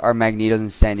touch our Magnetos in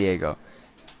San Diego.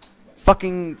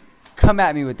 Fucking come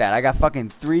at me with that. I got fucking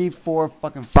 3, 4,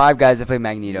 fucking 5 guys that play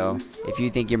Magneto. If you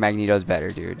think your Magneto's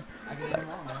better, dude. Like,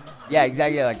 yeah,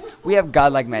 exactly. Like we have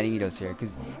godlike Magnetos here,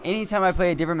 because anytime I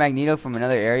play a different Magneto from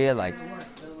another area, like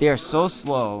they are so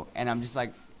slow, and I'm just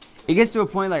like, it gets to a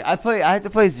point like I had to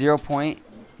play 0 point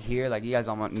here. Like you guys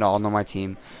all know my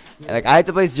team. And, like I had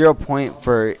to play 0 point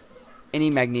for any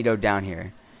Magneto down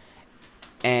here,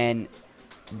 and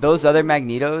those other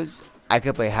Magnetos I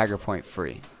could play Hager point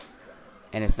free,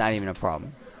 and it's not even a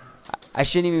problem. I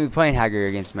shouldn't even be playing Hager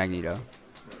against Magneto.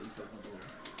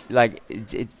 Like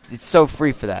it's so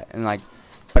free for that, and like,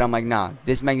 but I'm like, nah,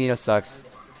 this Magneto sucks.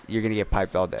 You're gonna get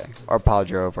piped all day, or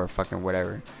Palindrome, or fucking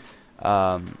whatever.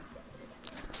 What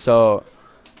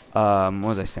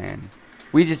was I saying?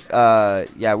 We just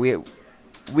yeah,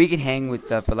 we can hang with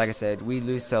stuff, but like I said, we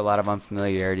lose to a lot of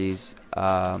unfamiliarities.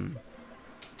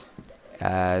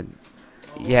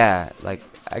 yeah, like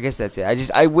I guess that's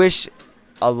it. I wish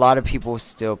a lot of people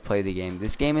still play the game.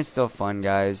 This game is still fun,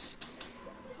 guys.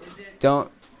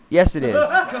 Don't. Yes, it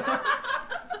is.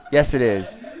 Yes, it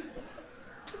is.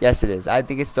 Yes, it is. I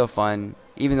think it's still fun,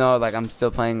 even though like I'm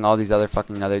still playing all these other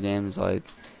fucking other games. Like,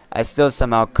 I still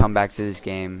somehow come back to this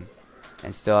game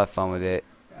and still have fun with it.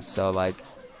 So like,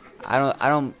 I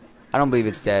don't believe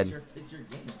it's dead.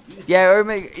 Yeah, or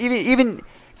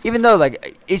even though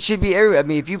like it should be I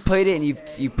mean, if you played it and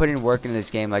you put in work into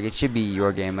this game, like it should be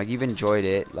your game. Like you've enjoyed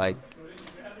it. Like,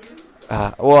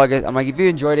 well, I guess I'm like, if you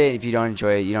enjoyed it, if you don't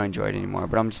enjoy it, you don't enjoy it anymore.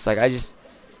 But I'm just like,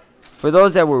 for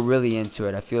those that were really into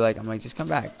it, I feel like I'm like, just come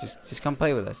back, just come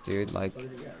play with us, dude. Like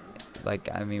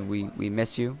I mean, we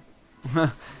miss you.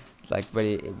 Like, but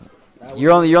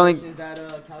you're only. Is that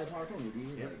Cali Power told me,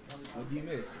 dude? Like, what do you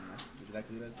miss? And that's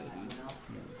exactly what I said, dude.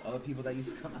 All the people that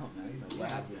used to come out, man.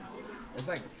 What happened? It's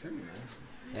like true, man.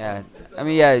 Yeah, I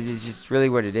mean, yeah, it's just really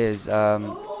what it is. I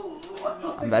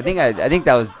think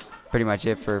that was pretty much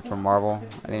it for Marvel.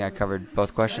 I think I covered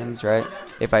both questions, right?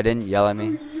 If I didn't, yell at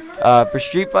me. For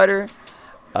Street Fighter,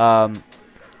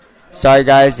 sorry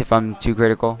guys if I'm too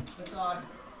critical.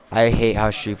 I hate how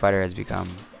Street Fighter has become.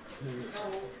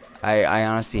 I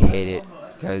honestly hate it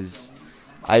because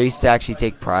I used to actually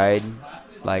take pride,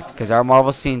 like, because our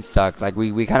Marvel scene sucked. Like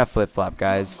we kind of flip-flop,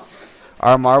 guys.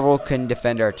 Our Marvel couldn't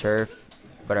defend our turf,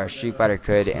 but our Street Fighter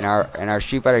could, and our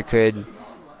Street Fighter could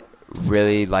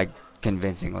really, like,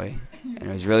 convincingly, and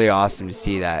it was really awesome to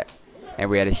see that. And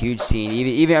we had a huge scene.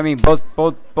 Even I mean,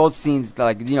 both scenes,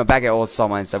 like, you know, back at Old Salt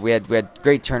Mine and stuff, we had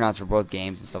great turnouts for both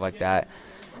games and stuff like that.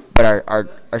 But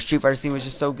our Street Fighter scene was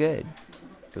just so good.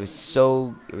 It was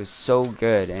so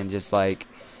good, and just like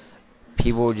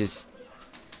people just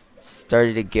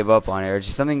started to give up on it, or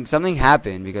just something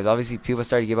happened, because obviously people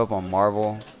started to give up on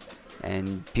Marvel,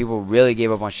 and people really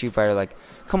gave up on Street Fighter. Like,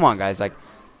 come on, guys, like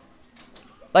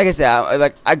I said,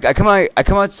 I come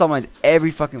out to Salt Mines every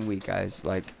fucking week, guys,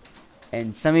 like.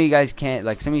 And some of you guys can't,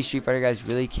 like, some of you Street Fighter guys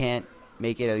really can't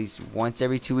make it at least once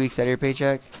every 2 weeks out of your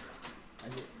paycheck.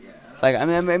 Like, I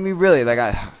mean, really,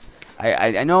 like,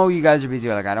 I know you guys are busy.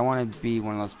 Like, I don't want to be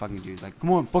one of those fucking dudes. Like, come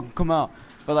on, fucking come out.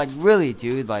 But like, really,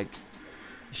 dude, like,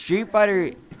 Street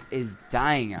Fighter is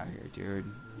dying out here, dude.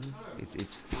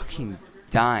 It's fucking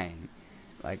dying.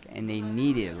 Like, and they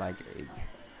need it. Like,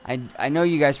 I know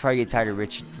you guys probably get tired of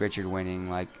Richard winning.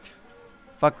 Like,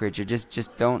 fuck Richard.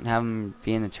 Just don't have him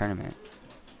be in the tournament.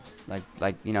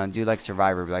 Like you know, do like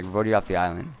Survivor, like vote you off the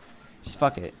island. Just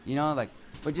fuck it, you know, like.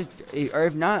 But just, or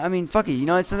if not, I mean, fuck it. You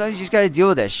know, sometimes you just gotta deal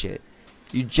with that shit.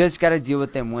 You just gotta deal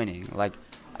with them winning. Like,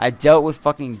 I dealt with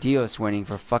fucking Dios winning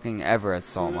for fucking ever at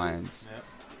Salt Mines.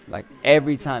 Like,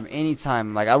 every time,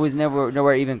 anytime. Like, I was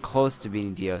nowhere even close to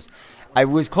beating Dios. I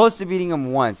was close to beating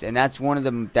him once, and that's one of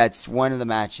the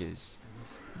matches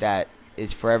that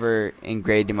is forever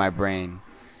engraved in my brain.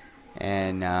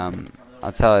 And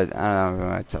I'll tell it. I don't know if I'm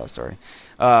gonna tell a story.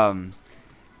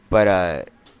 But I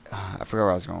forgot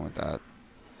where I was going with that.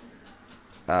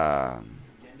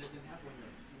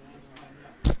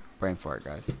 Brain fart,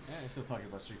 guys. Yeah, you're still talking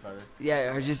about Street Fighter.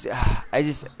 Yeah,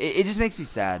 it just makes me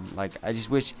sad. Like, I just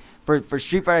wish for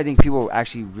Street Fighter, I think people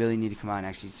actually really need to come out and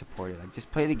actually support it. Like,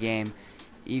 just play the game.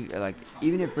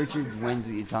 Even if Richard wins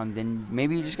it's on, then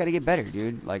maybe you just gotta get better,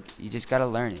 dude. Like, you just gotta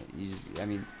learn it.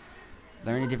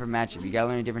 Learn a different matchup. You gotta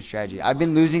learn a different strategy. I've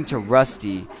been losing to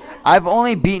Rusty. I've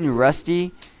only beaten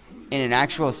Rusty in an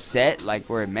actual set, like,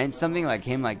 where it meant something, like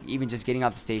him, like, even just getting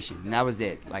off the station, and that was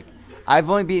it. Like, I've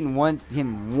only beaten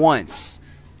him once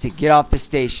to get off the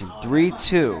station,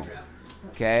 3-2,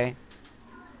 okay,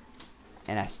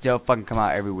 and I still fucking come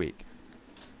out every week.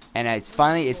 And it's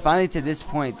finally to this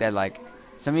point that, like,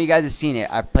 some of you guys have seen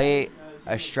it. I play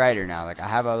a Strider now. Like, I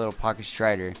have a little pocket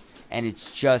Strider, and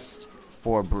it's just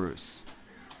for Bruce.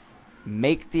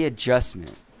 Make the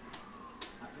adjustment.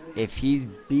 If he's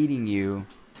beating you,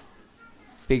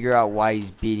 figure out why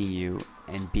he's beating you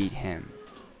and beat him.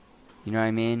 You know what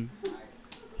I mean?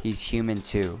 He's human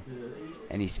too.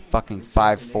 And he's fucking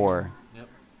 5'4". Yep.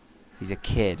 He's a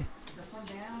kid.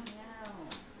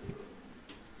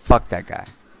 Fuck that guy.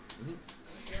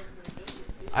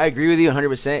 I agree with you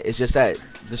 100%. It's just that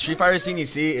the Street Fighter scene you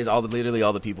see is literally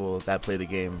all the people that play the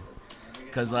game.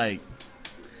 Cause like,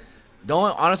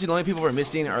 honestly, the only people we're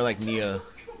missing are like Nia.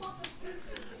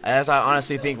 As I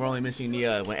honestly think we're only missing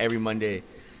Nia every Monday.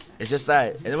 It's just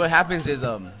that, and then what happens is it's.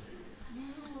 I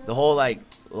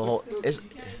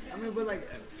mean, but like,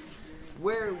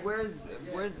 where's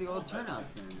the old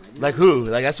turnouts then? Like who?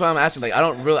 Like that's what I'm asking. Like I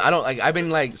don't like. I've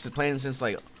been like playing since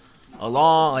like a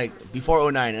long like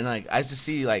before '09, and like I just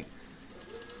see like.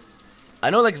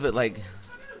 I know like if it like.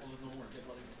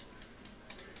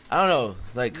 I don't know,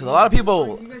 like, cause a lot of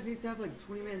people. You guys used to have like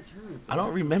 20-man tournaments. I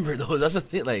don't remember those. That's the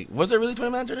thing. Like, was there really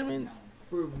 20-man tournaments?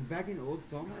 For back in old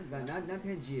Soma, is that not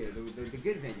Pangea, the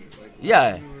good venue. Like,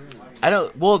 Yeah, I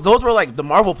don't. Well, those were like the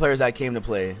Marvel players that came to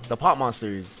play, the Pop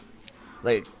Monsters,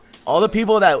 like all the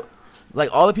people that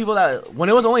when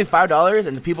it was only $5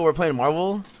 and the people were playing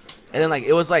Marvel, and then like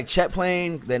it was like Chet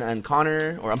playing, then and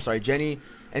Connor, or I'm sorry, Jenny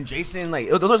and Jason, like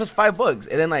those were just $5,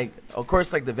 and then like of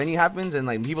course like the venue happens and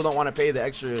like people don't want to pay the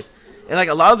extra, and like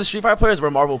a lot of the Street Fighter players were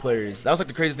Marvel players. That was like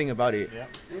the crazy thing about it. Yeah.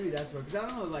 Maybe that's what, because I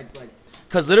don't know, like.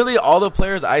 Cause literally all the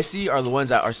players I see are the ones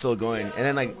that are still going, and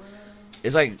then like,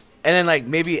 it's like, and then like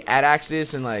maybe Ad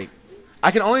Axis and like,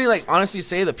 I can only like honestly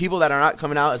say the people that are not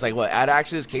coming out is like what Ad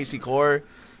Axis, Casey Core,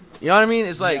 you know what I mean?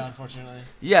 It's like, yeah, unfortunately.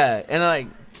 yeah, and like,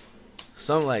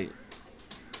 some like,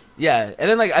 yeah, and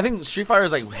then like I think Street Fighter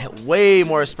is like way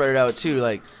more spread out too.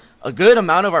 Like a good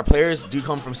amount of our players do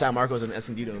come from San Marcos and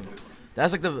Escondido.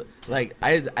 That's like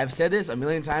I've said this a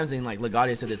million times, and like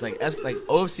Legadia said this, like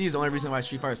OFC is the only reason why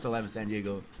Street Fighter is still alive in San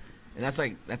Diego, and that's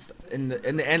in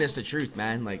the end it's the truth,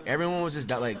 man. Like everyone was just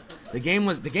that, like the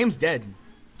game's dead,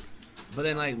 but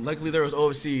then like luckily there was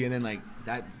OFC, and then like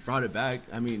that brought it back.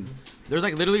 I mean, there's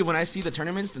like literally when I see the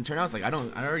tournaments and turnouts, like I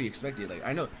already expect it. Like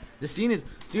I know the scene is,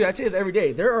 dude, I say this every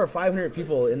day. There are 500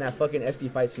 people in that fucking SD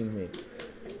fight scene, mate.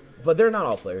 But they're not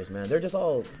all players, man. They're just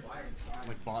all.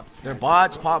 Like bots. They're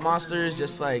bots, pop monsters,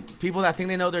 just like people that think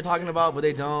they know what they're talking about, but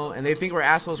they don't, and they think we're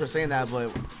assholes for saying that,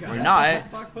 but we're not.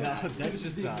 No, that's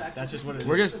just what it is.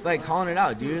 We're just like calling it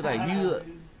out, dude. Like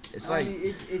it's like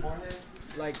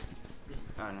It's like,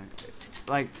 I don't know.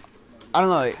 Like, I don't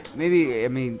know. Maybe, I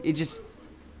mean, it just,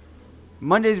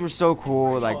 Mondays were so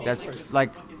cool. Like, that's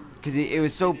like, because it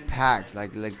was so packed.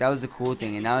 Like that was the cool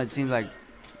thing. And now it seems like,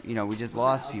 you know, we just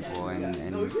lost people. And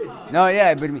no,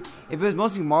 yeah, but I mean, if it was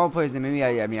mostly Marvel players, then maybe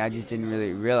I just didn't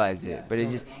really realize it. But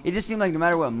it just seemed like no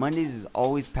matter what, Mondays is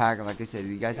always packed. Like I said,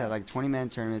 you guys have like 20-man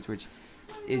tournaments, which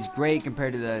is great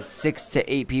compared to the 6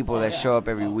 to 8 people that show up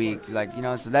every week. Like, you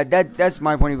know, so that's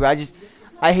my point of view.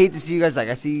 I hate to see you guys, like,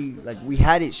 I see, like, we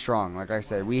had it strong. Like I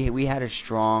said, we had a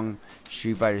strong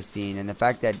Street Fighter scene, and the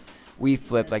fact that we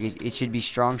flipped, like, it should be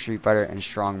strong Street Fighter and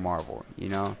strong Marvel, you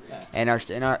know? And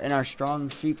our strong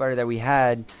Street Fighter that we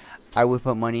had, I would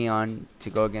put money on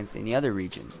to go against any other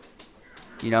region.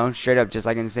 You know, straight up, just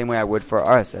like in the same way I would for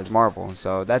us as Marvel.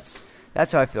 So that's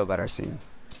how I feel about our scene.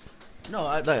 no,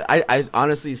 I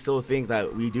honestly still think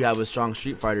that we do have a strong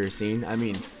Street Fighter scene. I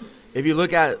mean, if you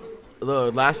look at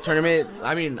the last tournament,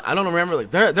 I mean, I don't remember,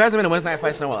 like, there hasn't been a Wednesday night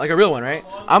fight in a while, like a real one, right?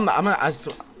 I'm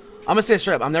gonna say it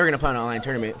straight up, I'm never gonna play an online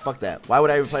tournament. Fuck that. Why would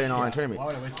I ever play an online tournament? Why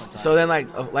would I waste my time? So then,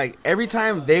 like every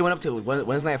time they went up to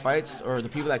Wednesday night fights, or the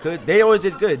people that could, they always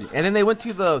did good. And then they went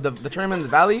to the tournament in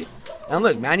the Valley, and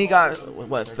look, Manny got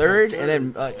what, third,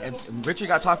 and then and Richard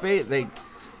got top 8.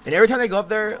 And every time they go up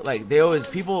there, like,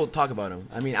 people talk about him.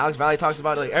 I mean, Alex Valley talks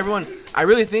about it. Like, everyone, I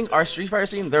really think our Street Fighter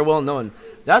scene, they're well known.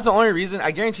 That's the only reason. I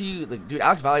guarantee you, like, dude,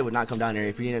 Alex Valley would not come down here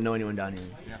if he didn't know anyone down here.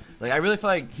 Yeah. Like, I really feel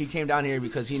like he came down here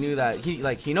because he knew that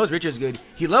he knows Richard's good.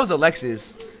 He loves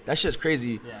Alexis. That shit's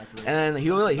crazy. Yeah, that's really and he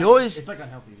always it's like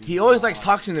unhealthy. He always likes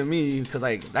talking to me because,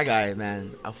 like, that guy,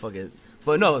 man, I'll fuck it.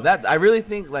 But no, that I really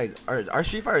think, like, our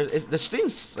Street Fighter, the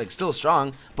scene's, like, still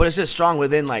strong, but it's just strong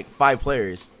within, like, 5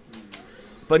 players.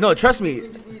 But no, trust me.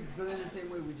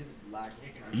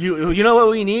 You know what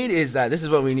we need is that this is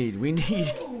what we need.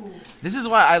 This is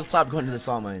why I stopped going to the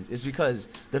salt mines. It's because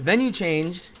the venue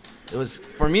changed.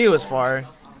 For me it was far.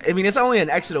 I mean, it's only an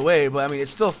exit away, but I mean, it's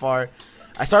still far.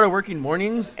 I started working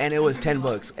mornings and it was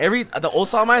 $10. The old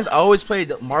salt mines, I always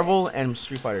played Marvel and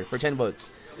Street Fighter for $10.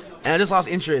 And I just lost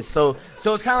interest. So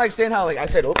it's kind of like saying how, like, I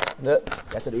said,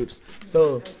 oops.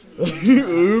 So,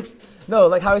 oops. No,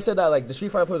 like how I said that, like, the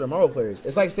Street Fighter players are Marvel players.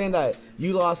 It's like saying that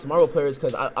you lost Marvel players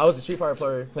because I was a Street Fighter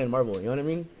player playing Marvel. You know what I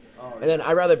mean? And then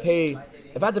I'd rather pay,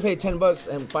 if I had to pay $10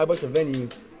 and $5 for venue,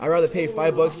 I'd rather pay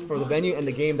 $5 for the venue and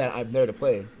the game that I'm there to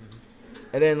play.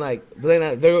 And then, like,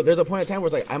 there's a point in time where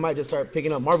it's like I might just start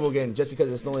picking up Marvel again just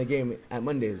because it's the only game at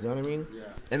Mondays. You know what I mean? Yeah.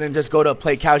 And then just go to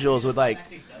play casuals with, like,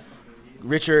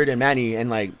 Richard and Manny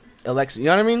and, like, Alexa. You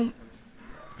know what I mean?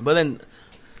 But then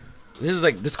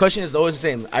this question is always the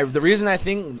same. The reason I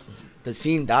think the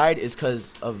scene died is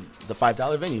because of the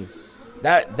 $5 venue.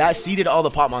 That seeded all the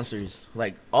pop monsters.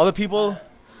 Like, all the people.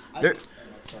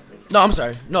 No, I'm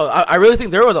sorry. No, I really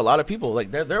think there was a lot of people. Like,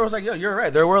 there was, like, yo, you're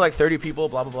right. There were like 30 people.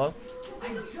 Blah blah blah.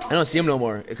 I don't see them no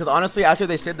more because honestly, after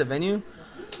they said the venue,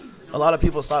 a lot of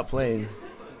people stopped playing.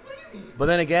 But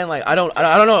then again, like, I don't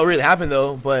know what really happened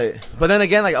though. But then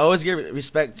again, like, I always give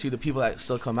respect to the people that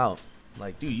still come out.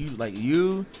 Like, dude,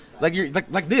 you're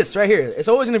like this right here. It's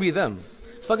always gonna be them.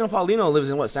 fucking Paulino lives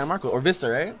in what, San Marcos or Vista,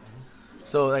 right?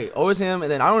 So like always him,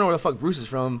 and then I don't know where the fuck Bruce is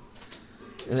from.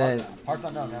 And then Parts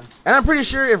unknown, man. and I'm pretty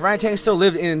sure if Ryan Tang still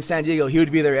lived in San Diego, he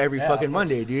would be there every fucking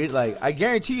Monday, dude. Like I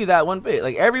guarantee you that one bit.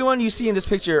 Like everyone you see in this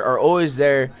picture are always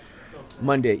there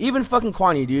Monday. Even fucking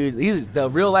Kwani, dude. He's the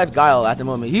real life Guile at the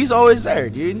moment. He's always there,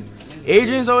 dude.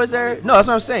 Adrian's always there. No, that's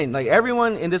what I'm saying. Like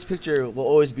everyone in this picture will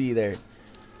always be there,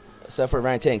 except for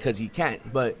Ryan Tang because he can't.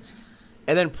 But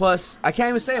and then plus, I can't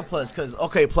even say a plus because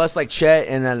okay, plus like Chet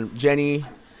and then Jenny,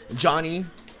 Johnny.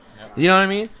 You know what I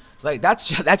mean? Like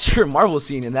that's your Marvel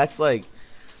scene, and that's like,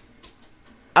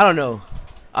 I don't know.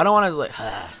 I don't want to like.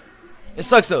 It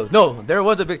sucks though. No, there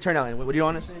was a big turnout. And what do you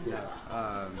want to say? Yeah.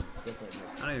 I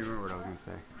don't even remember what I was gonna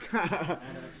say.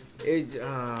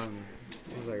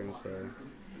 What was I gonna say?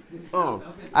 Oh,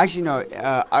 actually no.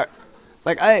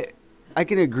 I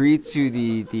can agree to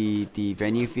the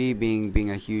venue fee being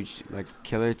a huge like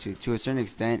killer to a certain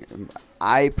extent.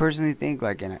 I personally think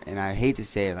like and I hate to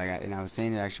say it and I was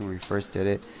saying it actually when we first did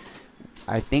it.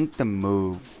 I think the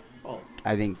move,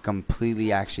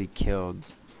 completely actually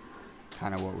killed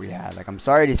kind of what we had. Like I'm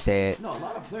sorry to say it. No, a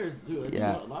lot of players do.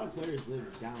 Yeah. A lot of players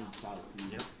live down south.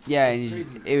 Dude. Yep. Yeah, and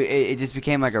it just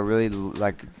became like a really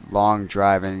like long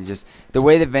drive, and just the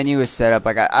way the venue is set up.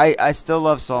 Like I still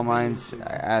love Soul Mines.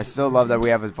 I still love that we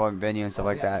have a venue and stuff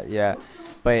like that. Yeah,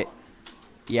 but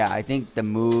yeah, I think the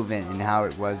move and how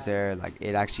it was there, like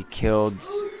it actually killed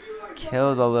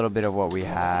a little bit of what we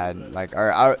had. Like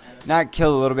our not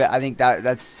killed a little bit. I think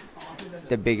that's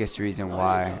the biggest reason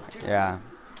why. Yeah.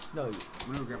 No.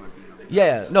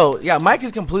 Yeah, no, yeah, Mike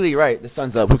is completely right. The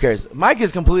sun's up. Who cares? Mike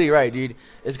is completely right, dude.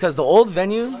 It's because the old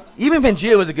venue, even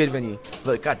Pangea was a good venue.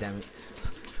 But God damn it,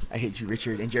 I hate you,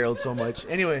 Richard and Gerald, so much.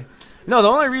 Anyway, no, the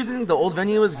only reason the old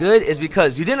venue was good is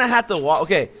because you didn't have to walk.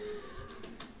 Okay,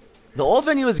 the old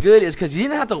venue was good is because you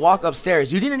didn't have to walk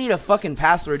upstairs. You didn't need a fucking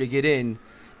password to get in,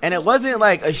 and it wasn't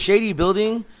like a shady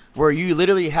building where you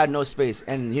literally had no space.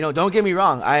 And you know, don't get me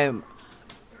wrong, I am.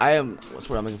 What's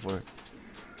the word I'm looking for?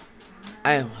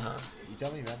 You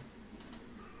tell me, man.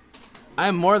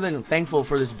 I'm more than thankful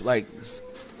for this. Like,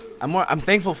 I'm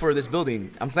thankful for this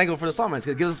building. I'm thankful for the salt mines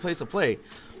because it gives us a place to play.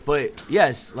 But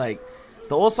yes, like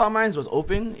the old salt mines was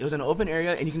open. It was an open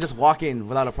area, and you can just walk in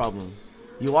without a problem.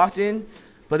 You walked in,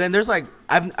 but then there's like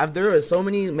there are so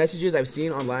many messages I've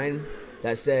seen online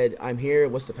that said I'm here.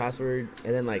 What's the password?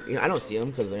 And then like I don't see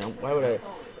them because why would I?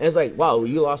 And it's like, wow,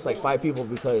 you lost like 5 people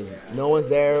because no one's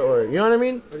there, or you know what I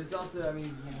mean? But it's also, I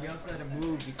mean, we also had to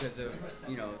move because of,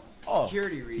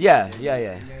 security reasons. Yeah.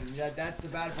 And then that's the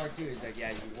bad part too. Is like, you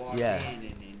walk in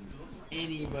and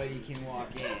anybody can walk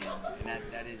in, and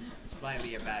that is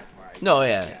slightly a bad part. No,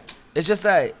 yeah. It's just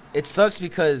that it sucks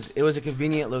because it was a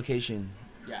convenient location.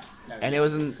 Yeah. And it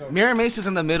was in Mira Mesa's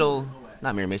in the middle.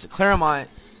 Not Mira Mesa. Claremont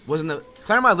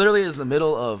literally is the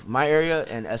middle of my area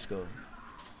and Esco.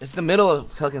 It's the middle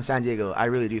of fucking San Diego. I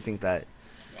really do think that.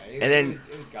 Yeah, it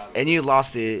was you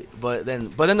lost it, but then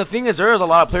the thing is, there was a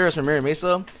lot of players from Mira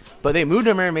Mesa, but they moved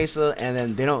to Mira Mesa and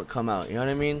then they don't come out. You know what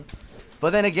I mean? But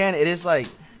then again, it is like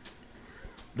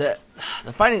the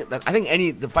fighting. I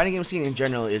think the fighting game scene in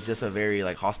general is just a very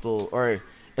like hostile, or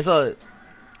it's a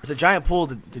giant pool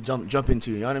to jump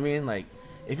into. You know what I mean? Like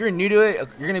if you're new to it,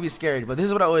 you're gonna be scared. But this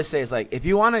is what I always say: it's like if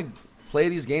you want to play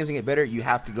these games and get better, you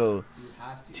have to go.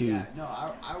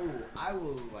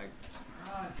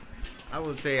 I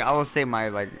will say my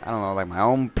like I don't know like my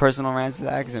own personal rants to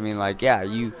that, because I mean like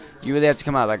you really have to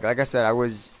come out like I said, I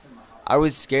was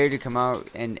scared to come out,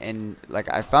 and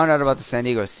like I found out about the San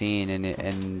Diego scene,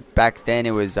 and back then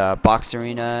it was Box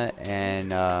Arena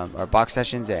and or Box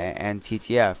Sessions and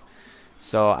T.T.F.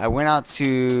 So I went out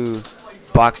to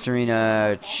Box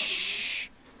Arena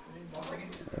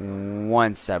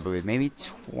once, I believe, maybe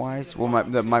twice. Well,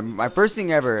 my first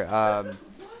thing ever.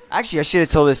 Actually, I should have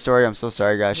told this story. I'm so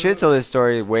sorry, guys. I should have told this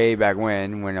story way back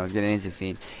when I was getting into the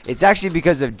scene. It's actually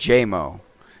because of J-Mo.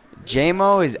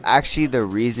 J-Mo is actually the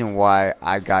reason why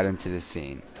I got into the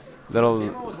scene.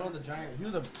 J-Mo was one of the giant. He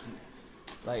was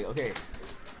okay.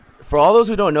 For all those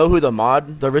who don't know who the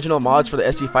original mods for the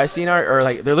SC5 scene are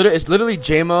like it's literally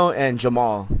J-Mo and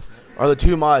Jamal are the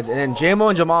 2 mods, and then J-Mo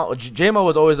and Jamal. J-Mo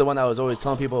was always the one that was always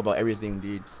telling people about everything,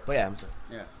 dude. But yeah, I'm sorry.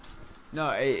 Yeah.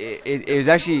 No, it was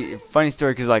actually a funny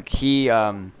story because like he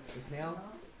snail.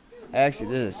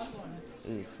 Actually, there's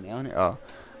a snail in here.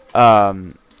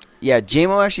 Oh, yeah.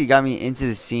 J-Mo actually got me into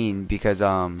the scene because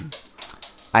I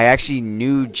actually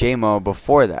knew J-Mo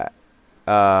before that.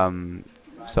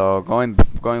 So going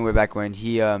way back when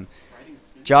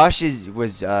Josh he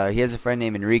has a friend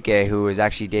named Enrique who was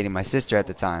actually dating my sister at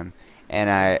the time, and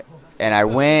I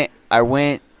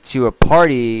went to a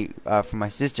party for my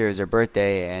sister. It was her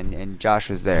birthday, and Josh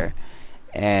was there.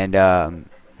 And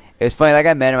it was funny. Like,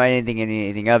 I met him. I didn't think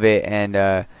anything of it. And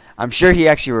I'm sure he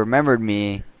actually remembered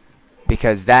me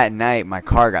because that night my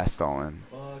car got stolen.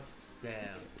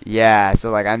 Yeah,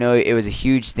 so like I know it was a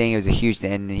huge thing. It was a huge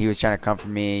thing, and he was trying to come for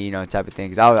me, type of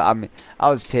thing. Cause I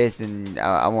was pissed, and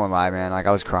I won't lie, man. Like,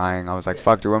 I was crying. I was like,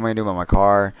 "Fuck, dude, what am I gonna do about my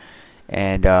car?"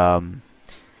 And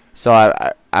so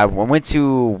I went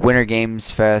to Winter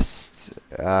Games Fest,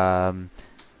 the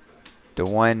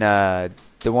one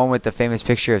with the famous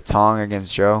picture of Tong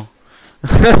against Joe.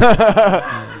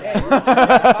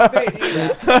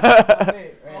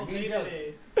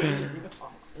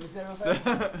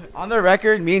 On the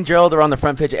record, me and Gerald are on the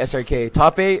front page of SRK.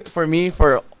 Top 8 for me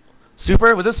for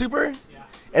Super. Was it Super? Yeah.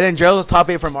 And then Gerald was top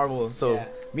 8 for Marvel. So yeah.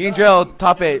 Me and Gerald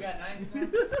top 8.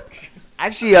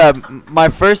 Actually, my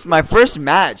first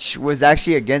match was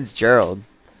actually against Gerald.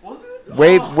 Was it?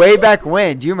 Way back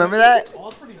when. Do you remember that? Oh,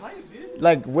 that's pretty hype, dude.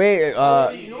 Like way. You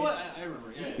know what? I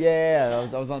remember. Yeah.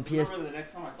 I was on PS. I remember the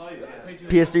next time I saw you.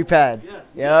 PS3 pad. Yeah.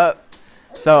 Yep.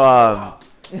 So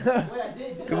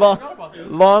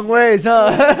long ways,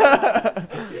 huh?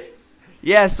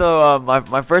 Yeah. So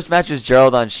my first match was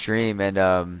Gerald on stream, and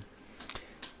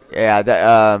yeah,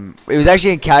 it was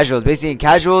actually in casuals. Basically in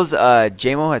casuals,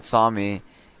 JMO had saw me,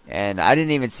 and I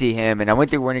didn't even see him. And I went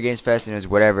through Winter Games Fest, and it was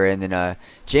whatever. And then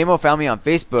JMO found me on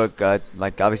Facebook,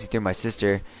 like obviously through my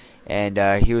sister, and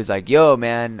he was like, "Yo,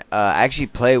 man, I actually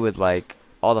play with like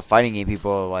all the fighting game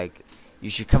people. Like, you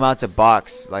should come out to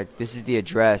box. Like, this is the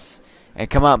address, and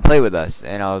come out and play with us."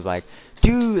 And I was like,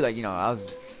 "Dude, like, I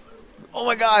was, oh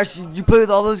my gosh, you play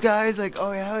with all those guys? Like,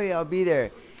 oh yeah, hell yeah, I'll be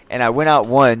there." And I went out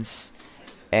once,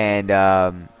 and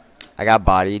I got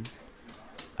bodied.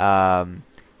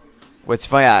 What's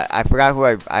funny, I forgot who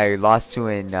I lost to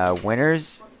in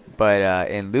winners, but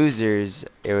in losers,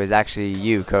 it was actually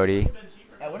you, Cody.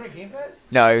 At Winter Game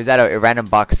Fest? No, it was at a random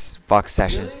box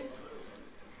session.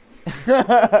 Really?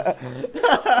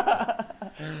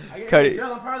 Cody.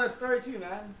 I'm part of that story too,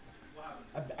 man.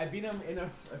 I beat him in the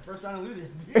first round of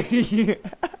losers.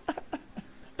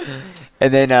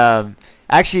 And then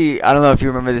actually, I don't know if you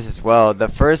remember this as well. The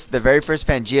very first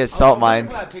Pangea salt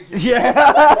mines.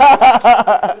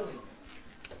 Yeah.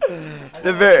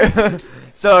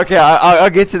 So okay, I'll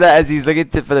get to that as he's looking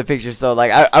for the picture. So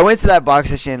like I went to that box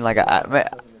session. Like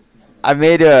I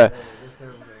made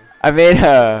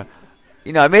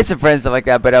some friends, stuff like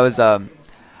that. But I was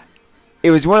it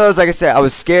was one of those, like I said, I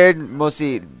was scared.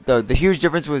 Mostly the huge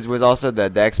difference was also the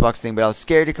Xbox thing. But I was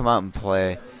scared to come out and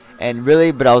play. And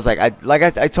really, but I was like, I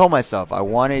told myself I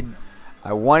wanted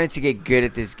to get good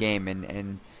at this game,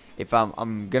 and if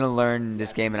I'm gonna learn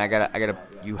this game, and I gotta,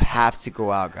 you have to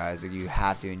go out, guys. Like, you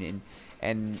have to,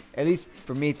 and at least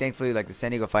for me, thankfully, like the San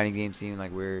Diego fighting game scene,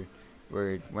 like we're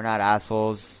not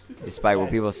assholes, despite what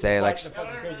people say. Like,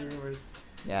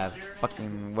 yeah,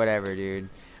 fucking whatever, dude.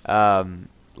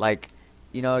 Like,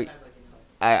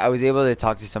 I was able to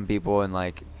talk to some people and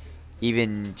like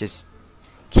even just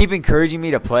keep encouraging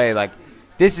me to play. Like,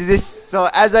 this. So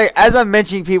as I'm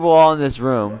mentioning people all in this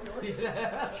room.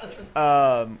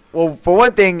 Well, for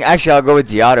one thing, actually, I'll go with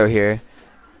Diato here.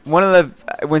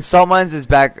 When Salt Mines was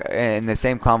back in the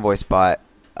same convoy spot,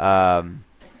 I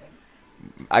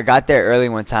got there early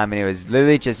one time, and it was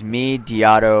literally just me,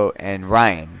 Diato, and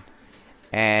Ryan.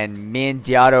 And me and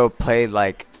Diato played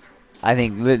like, I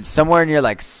think somewhere near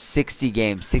like 60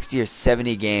 or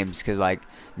 70 games, because like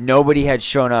nobody had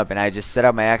shown up, and I just set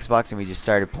up my Xbox and we just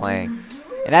started playing.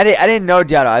 And I didn't know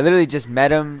Diato. I literally just met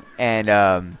him, and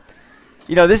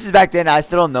this is back then. I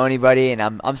still don't know anybody, and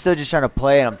I'm still just trying to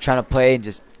play, and I'm trying to play and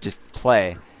just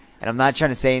play, and I'm not trying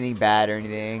to say anything bad or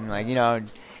anything, like,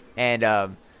 and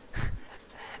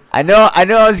I know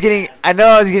I was getting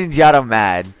Diato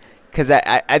mad, because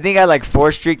I think I like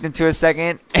 4-streaked him to a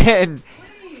second, and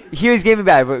he was getting me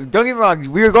bad. But don't get me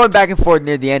wrong, we were going back and forth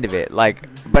near the end of it, like,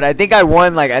 but I think I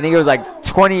won, like, I think it was like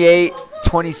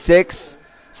 28-26,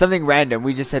 something random.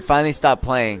 We just had finally stopped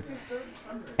playing.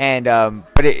 And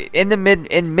but in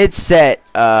mid set,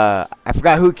 I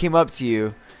forgot who came up to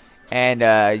you,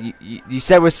 and you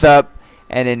said what's up,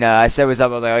 and then I said what's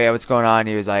up. I was like, oh yeah, what's going on? And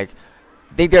he was like,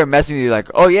 I think they were messing with you, like,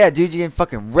 oh yeah, dude, you're getting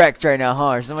fucking wrecked right now,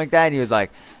 huh, or something like that. And he was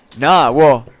like, nah,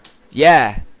 well,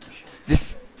 yeah,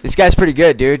 this guy's pretty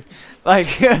good, dude. Like,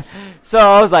 so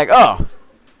I was like, oh,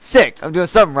 sick, I'm doing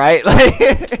something right,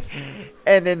 like,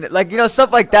 and then like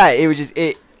stuff like that. It was just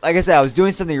Like I said, I was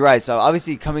doing something right, so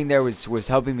obviously coming there was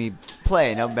helping me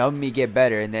play and helping me get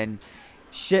better. And then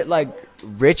shit like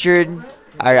Richard,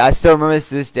 I still remember this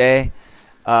to this day.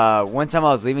 One time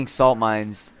I was leaving Salt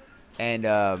Mines, and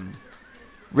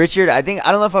Richard, I don't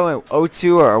know if I went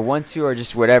 0-2 or 1-2 or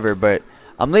just whatever, but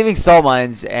I'm leaving salt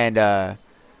mines, and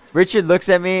Richard looks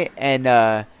at me,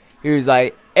 and he was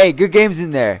like, "Hey, good games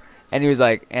in there." And he was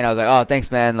like, and I was like, "Oh,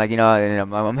 thanks, man. Like, and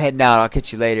I'm heading out. I'll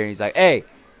catch you later." And he's like, "Hey,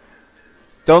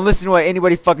 don't listen to what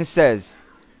anybody fucking says.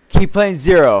 Keep playing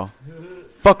 0.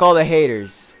 Fuck all the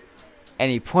haters." And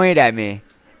he pointed at me,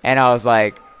 and I was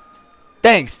like,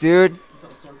 "Thanks, dude.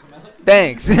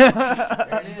 Thanks."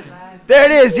 There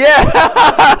it is, yeah.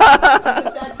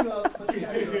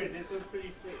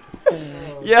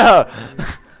 Yo.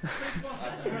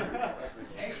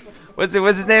 What's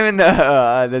his name in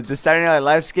the Saturday Night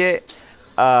Live skit?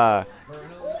 Yeah,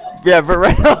 Burt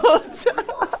Reynolds.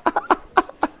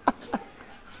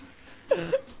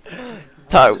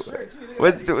 Todd,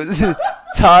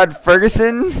 Todd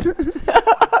Ferguson.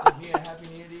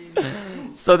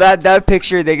 So that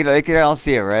picture, they can all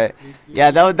see it, right? Yeah,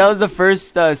 that was the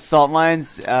first salt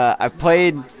mines I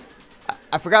played.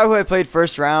 I forgot who I played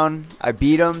first round. I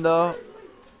beat him though,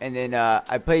 and then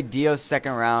I played Dio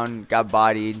second round, got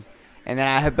bodied, and then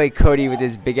I had played Cody with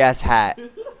his big ass hat,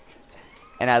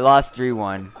 and I lost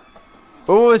 3-1.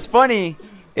 But what was funny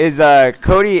is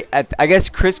Cody, I guess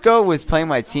Crisco was playing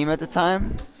my team at the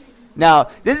time. Now,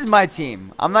 this is my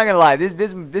team. I'm not gonna lie. This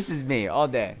is me all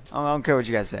day. I don't care what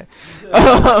you guys say.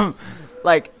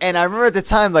 Like, and I remember at the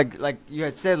time, like you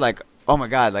had said, like, "Oh my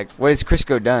God, like, what has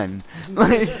Crisco done?"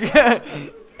 Like,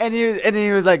 and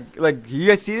he was like, "You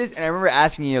guys see this?" And I remember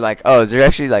asking you, like, "Oh, is there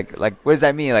actually like, what does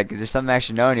that mean? Like, is there something I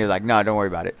should know?" And you're like, "No, don't worry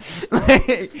about it."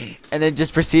 And then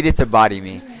just proceeded to body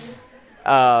me.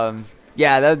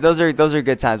 Yeah, those are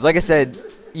good times. Like I said,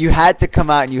 you had to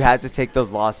come out and you had to take those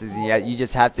losses, and you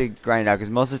just have to grind it out, because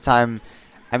most of the time,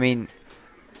 I mean,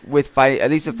 with fighting,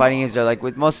 at least with fighting games, or like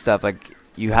with most stuff, like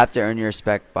you have to earn your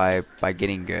respect by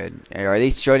getting good, or at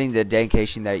least showing the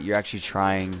dedication that you're actually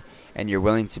trying and you're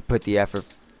willing to put the effort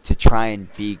to try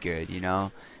and be good.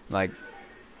 Like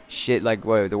shit, like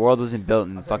what, the world wasn't built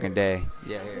in a fucking day.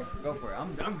 Yeah, here, go for it.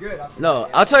 I'm good. No,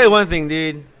 I'll tell you one thing,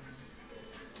 dude.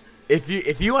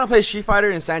 If you want to play Street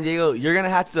Fighter in San Diego, you're gonna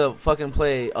have to fucking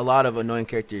play a lot of annoying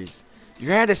characters. You're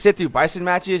gonna have to sit through Bison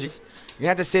matches. You're gonna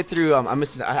have to sit through I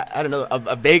don't know,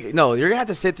 a big, no. You're gonna have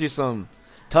to sit through some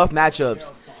tough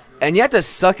matchups, and you have to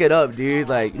suck it up, dude.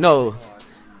 Like, no,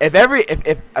 if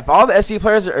all the SC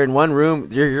players are in one room,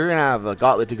 you're gonna have a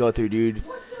gauntlet to go through, dude.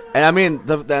 And I mean,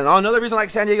 another reason I like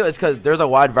San Diego is because there's a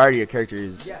wide variety of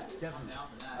characters. Yeah, definitely.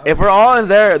 If we're all in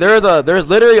there, there's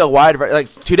literally a wide variety. Like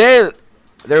today,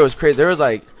 there was crazy. There was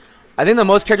like, I think the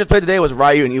most characters played today was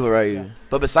Ryu and Evil Ryu.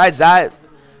 But besides that,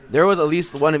 there was at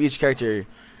least one of each character.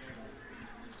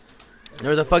 There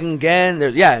was a fucking Gen.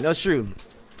 Yeah, no, it's true.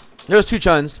 There was 2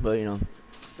 Chuns, but you know.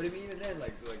 But I mean, even then,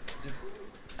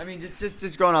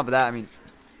 just going off of that, I mean,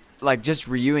 like just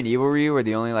Ryu and Evil Ryu were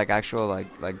the only like actual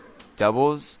like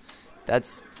doubles.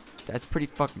 That's pretty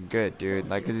fucking good, dude.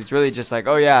 Like, cause it's really just like,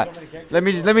 oh yeah, let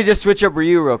me just switch up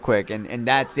Ryu real quick, and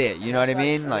that's it. You know what I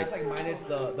mean? Like, that's like minus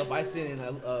the Bison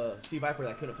and C Viper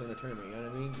that couldn't play in the tournament. You know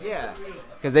what I mean? Yeah.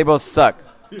 Cause they both suck.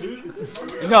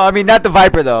 No, I mean not the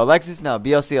Viper though. Alexis, no,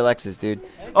 BLC Alexis, dude.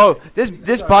 Oh, this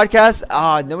podcast.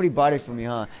 Nobody bought it for me,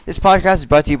 huh? This podcast is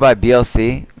brought to you by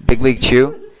BLC, Big League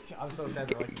Chew. I'm so sad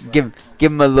to Give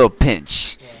him a little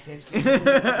pinch.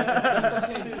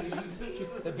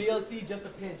 The BLC just a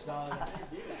pinch, dog.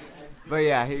 But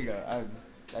yeah, here you go.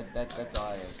 That's all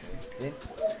I gotta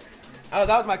say. Oh,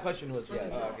 that was my question. Was yeah.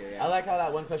 Oh, okay, yeah. I like how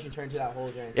that one question turned to that whole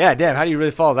giant. Yeah, damn. How do you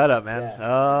really follow that up, man?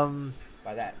 Yeah.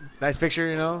 By that. Nice picture,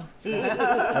 you know.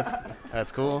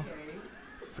 that's cool.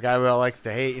 It's the guy we all like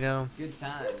to hate, you know. Good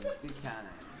times. Good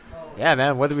times. Yeah,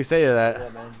 man. What did we say to that? Yeah,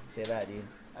 man. Say that, dude.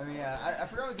 I mean, I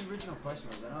forgot what the original question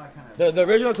was. I know I kind of. The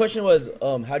original question was,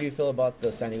 how do you feel about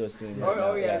the San Diego scene?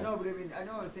 Oh yeah, no, but I mean, I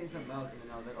know I was saying something else, and then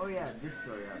I was like, oh yeah, this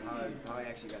story, how I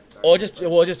actually got started. Oh,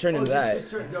 just turn into that. Just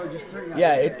turn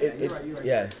yeah, you're right.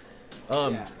 Yeah.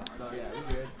 So yeah, we're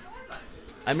good.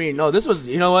 I mean, no, this was,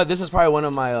 you know what? This is probably one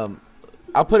of my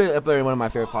I'll put it up there in one of my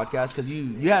favorite podcasts, because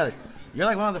you're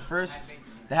like one of the first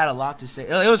that had a lot to say.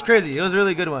 It was crazy. It was a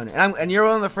really good one. And you're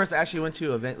one of the first that actually went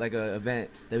to an event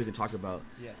that we could talk about.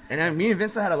 Yes. And me and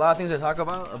Vincent had a lot of things to talk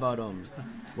about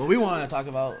what we wanted to talk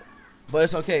about. But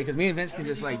it's okay, because me and Vince can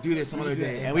just like do this some other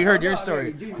day. And we heard your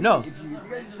story. No,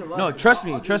 trust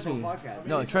me.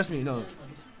 No, trust me. No.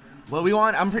 What we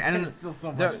want,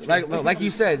 like you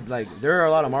said, like there are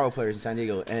a lot of Marvel players in San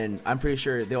Diego, and I'm pretty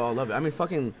sure they'll all love it. I mean,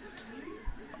 fucking,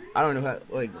 I don't know how,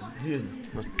 like, dude,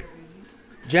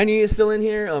 Jenny is still in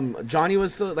here. Johnny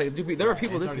was still, like, dude, there were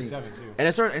people listening. And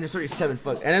it's 37,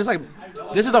 fuck. And it's like,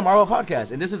 this is a Marvel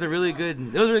podcast, and this is a really good,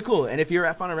 it was really cool. And if you're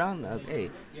at fun around, hey,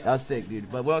 that was sick, dude.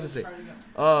 But what else to say?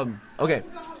 Okay.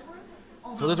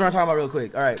 So this is what I'm talking about real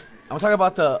quick. All right. I'm talking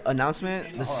about the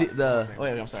announcement.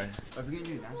 Wait, I'm sorry.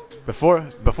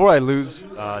 Before I lose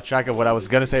track of what I was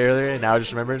gonna say earlier, now I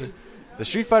just remembered. The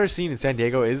Street Fighter scene in San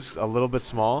Diego is a little bit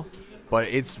small, but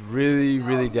it's really,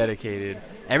 really dedicated.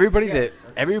 Everybody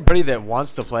that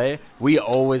wants to play, we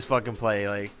always fucking play.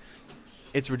 Like,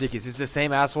 it's ridiculous. It's the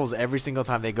same assholes every single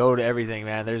time they go to everything,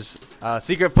 man. There's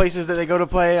secret places that they go to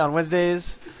play on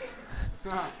Wednesdays,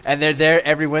 and they're there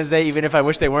every Wednesday, even if I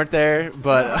wish they weren't there.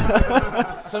 But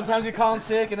Sometimes you call in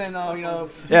sick, and then two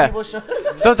Yeah. people show.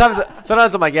 sometimes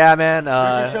I'm like, yeah, man.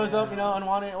 Richard shows up,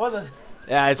 unwanted. What the?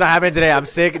 Yeah, it's not happening today. I'm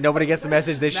sick. Nobody gets the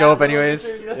message. They show up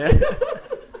anyways. Yeah.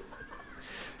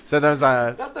 Sometimes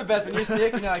That's the best when you're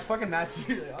sick and you're like fucking Matt's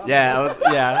here. yeah, I was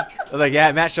like,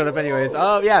 yeah, Matt showed up anyways.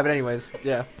 Oh yeah, but anyways,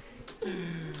 yeah.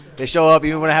 They show up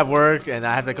even when I have work and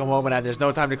I have to come home and there's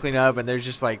no time to clean up and there's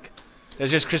just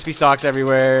crispy socks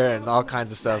everywhere and all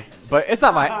kinds of stuff. But it's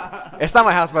not my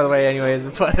house, by the way, anyways.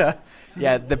 But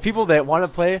yeah, the people that want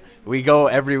to play, we go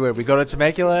everywhere. We go to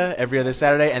Temecula every other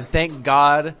Saturday, and thank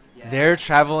God they're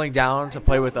traveling down to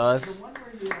play with us.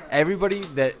 Everybody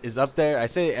that is up there, I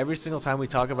say every single time we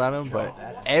talk about them, but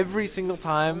every single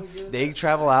time they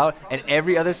travel out and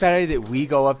every other Saturday that we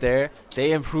go up there,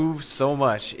 they improve so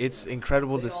much. It's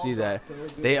incredible to see that.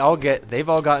 They've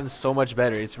all gotten so much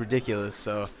better. It's ridiculous.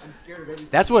 So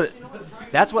that's what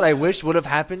I wish would have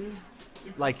happened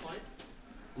like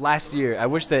last year. I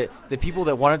wish that the people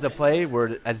that wanted to play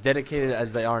were as dedicated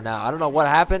as they are now. I don't know what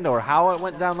happened or how it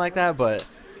went down like that, but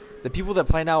the people that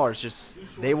play now are just,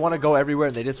 they want to go everywhere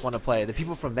and they just want to play. The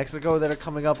people from Mexico that are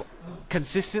coming up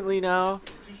consistently now,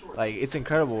 like, it's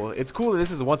incredible. It's cool that this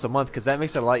is once a month because that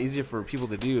makes it a lot easier for people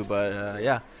to do. But,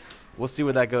 yeah, we'll see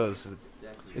where that goes.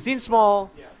 It seems small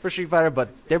for Street Fighter,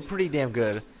 but they're pretty damn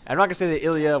good. I'm not going to say that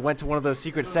Ilya went to one of those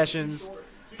secret sessions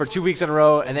for 2 weeks in a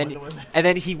row, and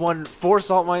then he won 4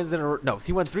 salt mines in a row. No,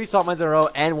 he won 3 salt mines in a row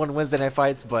and 1 Wednesday night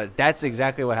fights, but that's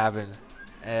exactly what happened.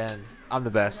 And I'm the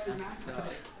best.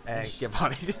 And get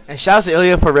money. And shout out to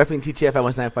Ilya for repping T.T.F at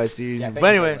Wednesday Night Fight Series. Yeah, but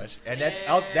anyway, so and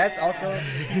that's also,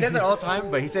 he says it all the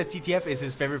time, but he says T.T.F is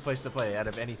his favorite place to play out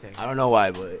of anything. I don't know why,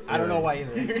 but I don't know why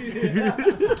either.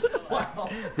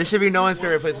 There should be no one's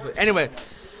favorite place to play. Anyway,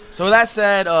 so with that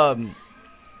said,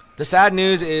 the sad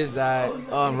news is that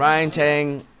Ryan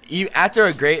Tang, after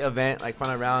a great event like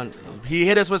final round, he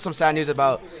hit us with some sad news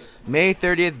about May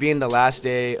 30th being the last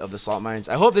day of the salt mines.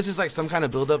 I hope this is like some kind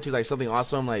of build up to like something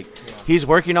awesome like he's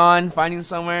working on finding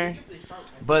somewhere.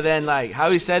 But then like how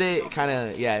he said it, kind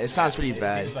of, yeah, it sounds pretty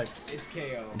bad. It's like, it's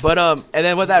KO. But and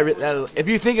then what that if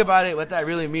you think about it, what that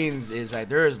really means is like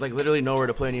there is like literally nowhere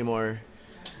to play anymore.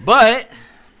 But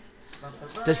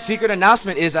the secret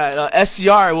announcement is that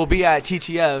SCR will be at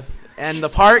T.T.F and the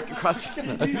park across.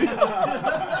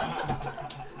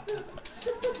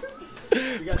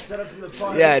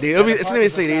 Yeah, dude, it's gonna be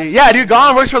sick, dude. Yeah, dude,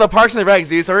 Gauln works for the Parks and the Recs,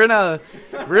 dude. So we're gonna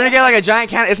get like a giant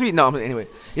can. It's me. No, anyway.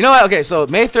 You know what? Okay, so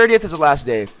May 30th is the last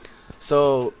day.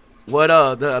 So what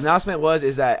the announcement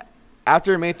is that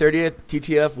after May 30th,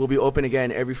 T.T.F will be open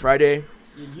again every Friday.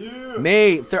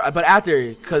 But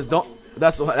after, cause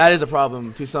that is a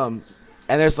problem to some.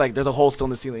 And there's a hole still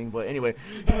in the ceiling, but anyway.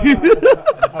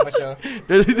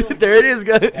 there it is,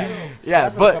 good. Yeah,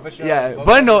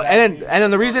 but no, and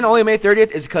then the reason only May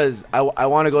 30th is because I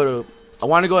want to go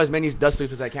as many dust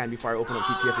loops as I can before I open up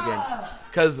T.T.F again.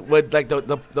 Because what like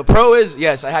the pro is,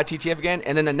 yes, I had T.T.F again,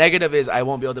 and then the negative is I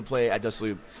won't be able to play at Dust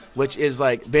Loop, which is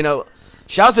like been a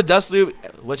shouts to Dust Loop,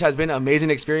 which has been an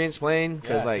amazing experience playing,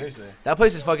 because seriously. That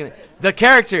place is fucking the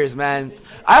characters, man.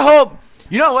 I hope.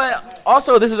 You know what?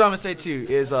 Also, this is what I'm gonna say too.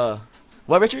 Is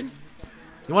what, Richard?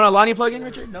 You want a Lonnie plug in,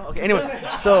 Richard? No. Okay. Anyway,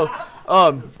 so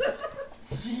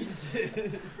Jesus.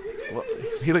 Well,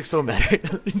 he looks so mad right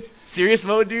now. Serious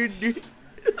mode, dude.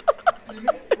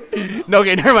 No,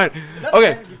 okay, never mind.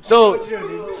 Okay, so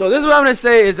this is what I'm gonna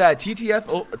say is that T.T.F.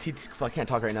 I can't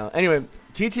talk right now. Anyway,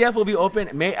 T.T.F. will be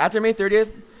open after May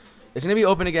 30th. It's gonna be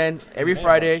open again every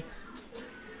Friday.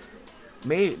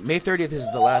 May 30th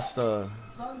is the last.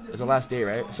 It's the last day,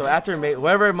 right? So after May,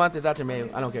 whatever month is after May,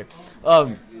 I don't care.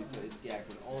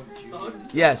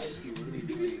 Yes.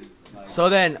 So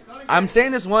then, I'm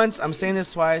saying this once, I'm saying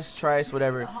this twice, thrice,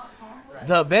 whatever.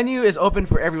 The venue is open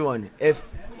for everyone.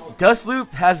 If Dust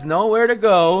Loop has nowhere to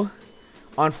go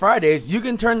on Fridays, you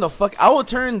can turn I will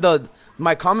turn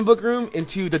my comic book room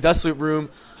into the Dust Loop room,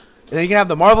 and then you can have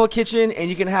the Marvel kitchen, and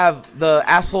you can have the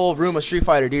asshole room of Street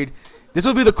Fighter, dude. This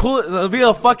will be the coolest. It'll be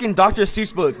a fucking Dr.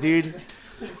 Seuss book, dude.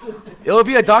 It'll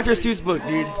be a Dr. Seuss book,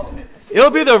 dude. It'll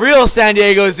be the real San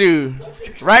Diego Zoo,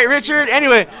 right, Richard?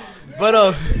 Anyway,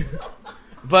 but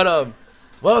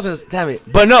What was damn it?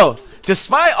 But no,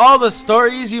 despite all the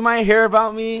stories you might hear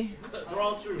about me, they're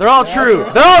all true. They're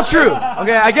all true.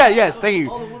 Okay, I get yes. Thank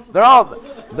you.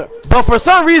 But for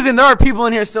some reason, there are people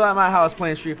in here still at my house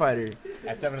playing Street Fighter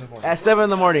At 7 in the morning. at 7 in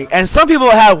the morning, and some people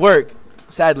have work.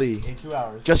 Sadly, In 2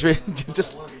 hours.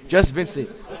 just Vincent.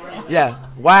 Yeah.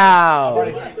 Wow.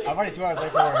 I'm already 2 hours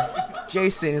late for work.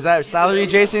 Jason, is that salary,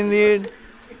 Jason, dude?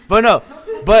 But no,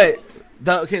 but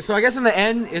okay. So I guess in the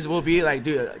end is will be like,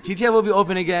 dude, T.T.F will be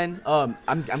open again. I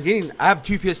have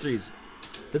 2 PS3s.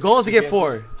 The goal is to get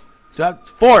 4. To have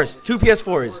 4s, 2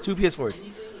 PS4s.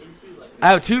 I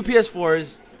have 2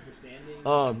 PS4s.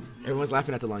 Everyone's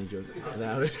laughing at the line jokes.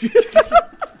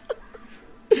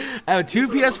 I have 2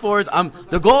 PS4s.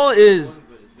 The goal is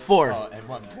 4. Oh, and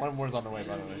one more's on the way,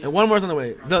 by the way. And one more's on the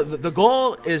way. The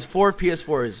goal is 4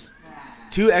 PS4s,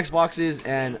 2 Xboxes,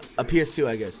 and a PS2,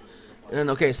 I guess. And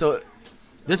okay, so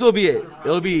this will be it.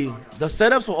 It'll be the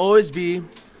setups will always be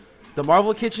the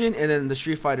Marvel kitchen and then the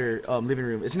Street Fighter living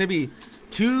room. It's gonna be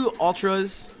 2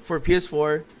 Ultras for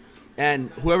PS4, and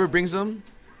whoever brings them,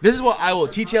 this is what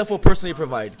T.T.F will personally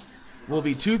provide. Will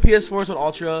be 2 PS4s with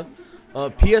Ultra, a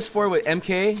PS4 with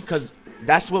MK, because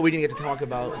that's what we didn't get to talk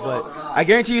about. But I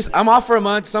guarantee you, I'm off for a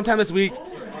month. Sometime this week,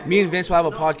 me and Vince will have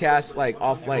a podcast We'll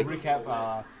recap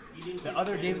the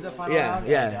other games that final round.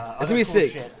 Yeah. It's gonna be cool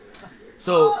sick. shit.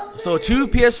 So 2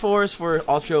 PS4s for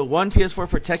Ultra, 1 PS4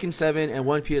 for Tekken 7, and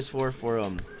 1 PS4 for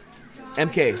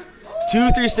MK. 2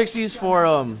 360s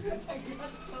for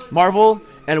Marvel,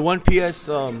 and 1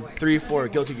 PS3 for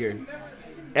Guilty Gear.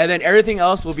 And then everything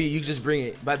else will be you just bring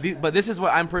it. But this is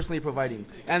what I'm personally providing,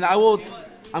 and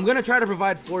I'm gonna try to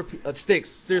provide 4 sticks.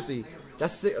 Seriously,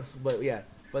 that's sick. But yeah,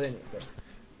 but then.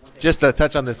 Just to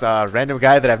touch on this random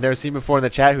guy that I've never seen before in the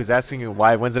chat who's asking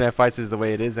why Wednesday Night Fights is the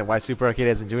way it is and why Super Arcade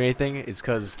hasn't doing anything is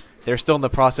because they're still in the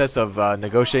process of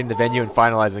negotiating the venue and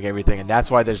finalizing everything, and that's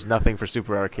why there's nothing for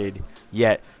Super Arcade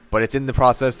yet. But it's in the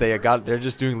process. They're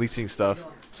just doing leasing stuff.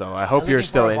 So I hope you're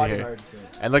still in here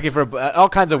and looking for all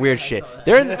kinds of weird shit.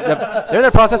 They're in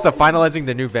the process of finalizing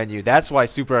the new venue. That's why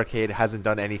Super Arcade hasn't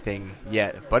done anything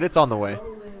yet, but it's on the way.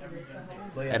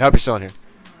 And I hope you're still in here.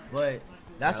 But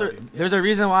there's a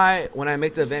reason why when I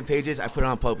make the event pages, I put it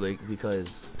on public,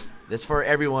 because it's for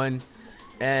everyone.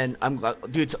 And I'm glad,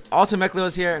 dude, all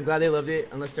Temecula's here. I'm glad they loved it.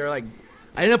 Unless they're like,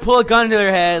 I didn't pull a gun to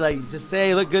their head, like just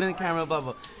say look good in the camera, blah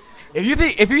blah. If you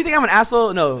think I'm an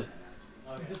asshole, no.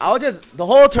 I was just the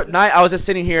whole night I was just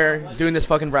sitting here doing this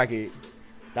fucking bracket.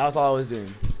 That was all I was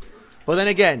doing. But then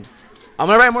again, I'm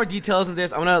gonna write more details in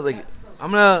this. I'm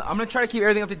gonna try to keep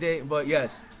everything up to date. But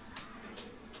yes.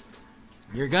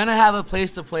 You're gonna have a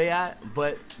place to play at,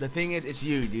 but the thing is, it's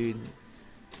you, dude.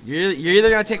 You're either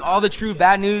gonna take all the true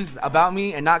bad news about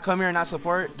me and not come here and not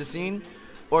support the scene,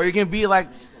 or you're gonna be like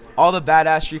all the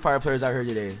badass Street Fighter players I heard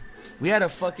today. We had a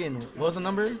fucking, what was the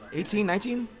number? 18,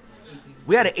 19?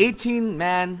 We had an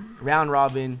 18-man round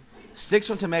robin, 6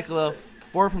 from Temecula,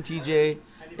 4 from TJ,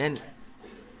 and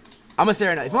I'm gonna say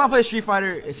right now, if you wanna play Street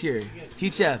Fighter, it's here,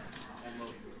 T.T.F.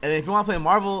 And if you wanna play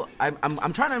Marvel,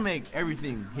 I'm trying to make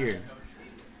everything here.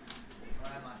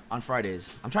 On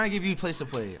Fridays, I'm trying to give you a place to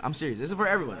play. I'm serious. This is for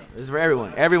everyone. This is for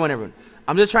everyone. Everyone.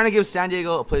 I'm just trying to give San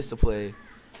Diego a place to play,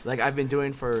 like I've been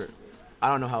doing for, I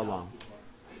don't know how long,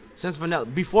 since Vanilla,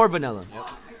 before Vanilla.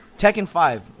 Yep. Tekken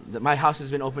 5. My house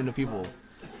has been open to people.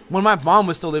 When my mom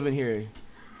was still living here,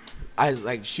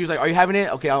 she was like, "Are you having it?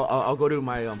 Okay, I'll go to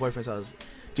my boyfriend's house."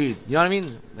 Dude, you know what I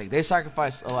mean? Like they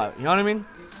sacrifice a lot. You know what I mean?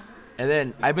 And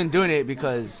then I've been doing it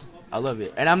because I love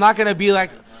it, and I'm not gonna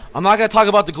talk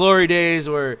about the glory days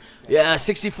where,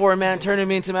 64-man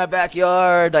tournament in my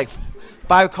backyard, like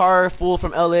 5-car fool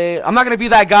from LA. I'm not gonna be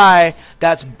that guy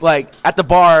that's like at the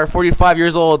bar, 45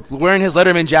 years old, wearing his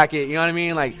Letterman jacket. You know what I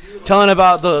mean? Like telling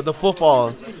about the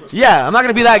football. Yeah, I'm not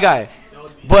gonna be that guy,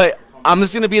 but I'm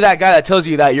just gonna be that guy that tells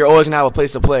you that you're always gonna have a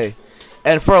place to play.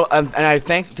 And I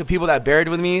thank the people that buried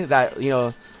with me that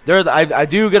I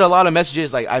do get a lot of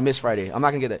messages like I miss Friday. I'm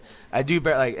not gonna get that. I do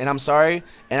and I'm sorry,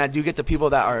 and I do get the people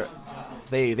that are,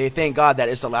 they thank God that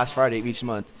it's the last Friday of each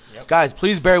month. Yep. Guys,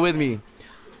 please bear with me.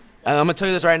 And I'm gonna tell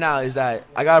you this right now is that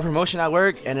I got a promotion at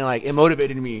work, and it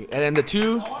motivated me. And then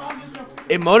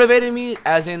it motivated me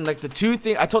as in like the 2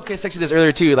 things I told K-Sexy this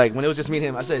earlier too. Like when it was just me and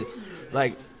him, I said,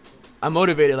 like I'm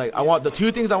motivated. Like I want the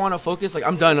 2 things I want to focus. Like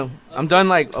I'm done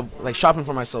like shopping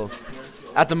for myself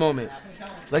at the moment.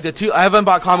 Like I haven't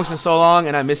bought comics in so long,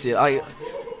 and I miss it. Like,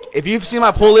 if you've seen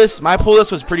my pull list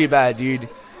was pretty bad, dude.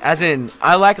 As in,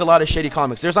 I like a lot of shitty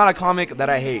comics. There's not a comic that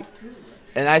I hate,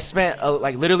 and I spent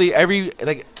literally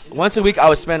once a week I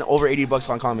would spend over $80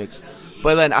 on comics.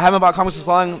 But then I haven't bought comics this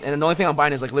long, and the only thing I'm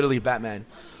buying is like literally Batman.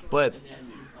 But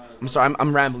I'm sorry,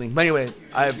 I'm rambling. But anyway,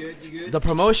 the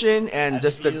promotion and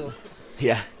just the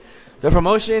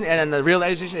promotion and the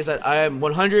realization is that I am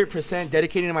 100%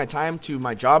 dedicating my time to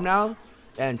my job now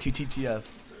and to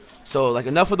T.T.F. So like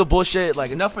enough of the bullshit,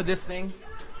 like enough of this thing,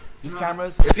 these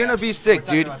cameras. It's gonna be sick,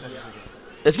 dude.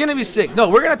 It's gonna be sick. No,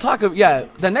 we're gonna talk. Yeah,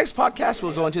 the next podcast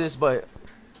we'll go into this, but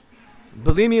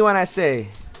believe me when I say,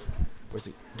 where's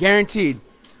it? Guaranteed.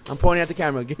 I'm pointing at the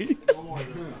camera.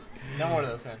 No more of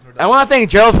those. I want to thank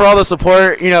Gerald for all the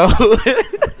support. You know. He really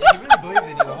believed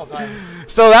in you the whole time.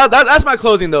 So that's my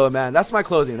closing though, man. That's my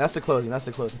closing. That's the closing.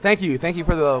 Thank you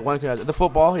for the one. The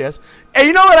football, yes. Hey,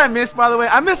 you know what I miss, by the way?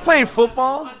 I miss playing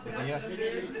football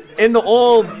in the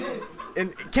old.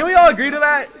 Can we all agree to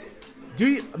that? Do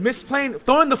you miss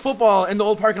throwing the football in the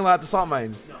old parking lot at the salt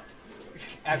mines?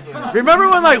 Absolutely. Remember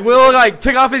when like Will like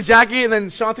took off his jacket and then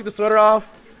Sean took the sweater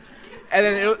off, and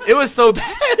then it was so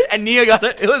bad and Nia got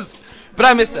it. It was, but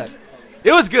I miss that.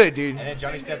 It was good, dude. And then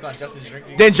Johnny stepped on Justin's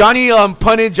drinking. Then Johnny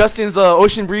punted Justin's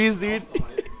Ocean Breeze, dude.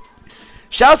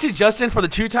 Shout out to Justin for the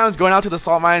 2 times going out to the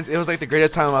salt mines. It was like the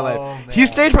greatest time of my life. Man. He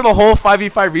stayed for the whole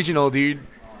 5v5 regional, dude.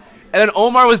 And then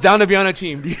Omar was down to be on a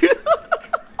team, dude.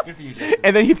 Good for you, Justin.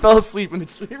 And then he fell asleep in the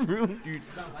swimming room, dude.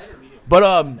 But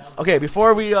okay,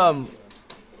 before we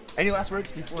any last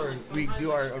words before we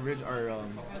do our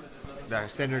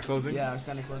Standard closing. our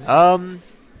standard closing?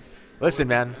 Listen,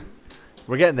 man.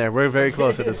 We're getting there. We're very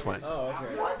close at this point.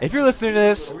 If you're listening to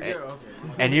this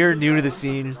and you're new to the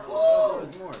scene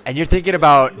and you're thinking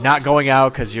about not going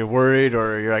out because you're worried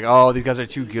or you're like, oh, these guys are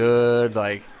too good,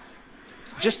 like,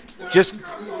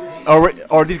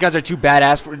 or these guys are too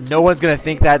badass. No one's gonna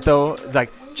think that though.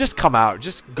 Like, just come out.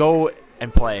 Just go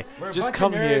and play. Just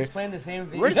come here. Playing the same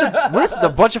thing. We're just a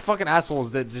bunch of fucking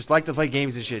assholes that just like to play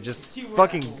games and shit. Just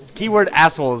fucking keyword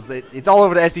assholes. It's all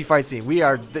over the SD fight scene. We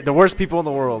are the worst people in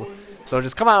the world. So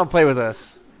just come out and play with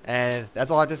us. And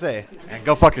that's all I have to say. And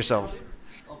go fuck yourselves.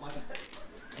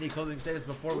 Any closing statements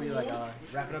before we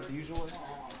wrap it up the usual way?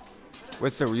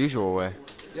 What's the usual way?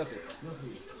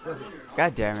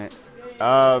 God damn it.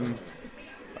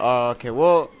 Okay,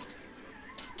 well,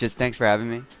 just thanks for having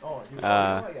me.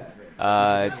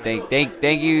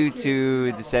 Thank you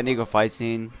to the San Diego fight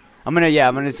scene. I'm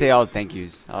gonna say all thank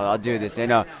yous. I'll do this.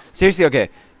 No, seriously, okay.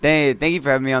 Thank you for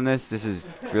having me on this. This is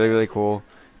really, really cool.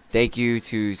 Thank you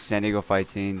to San Diego fight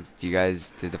scene. You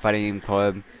guys did the fighting game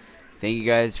club. Thank you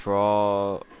guys for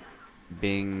all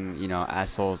being,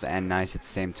 assholes and nice at the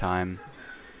same time.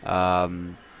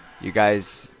 You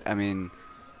guys, I mean,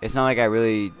 it's not like I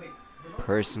really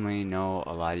personally know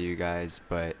a lot of you guys,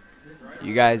 but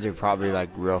you guys are probably like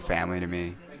real family to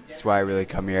me. That's why I really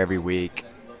come here every week,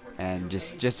 and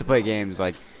just to play games.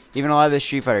 Like even a lot of the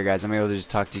Street Fighter guys, I'm able to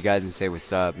just talk to you guys and say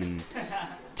what's up. And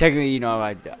technically,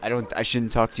 I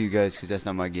shouldn't talk to you guys because that's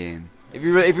not my game. If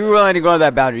you're willing to go on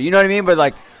that boundary, you know what I mean. But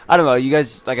like, I don't know, you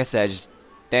guys, like I said, just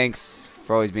thanks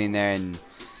for always being there,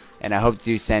 and I hope to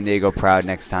do San Diego proud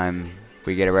next time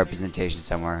we get a representation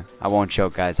somewhere. I won't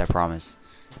choke, guys. I promise.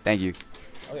 Thank you.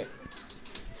 Okay.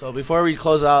 So before we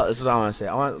close out, this is what I want to say.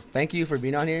 I want to thank you for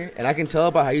being on here, and I can tell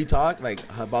about how you talk, like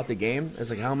about the game. It's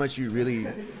like how much you really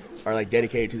are like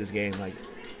dedicated to this game. Like,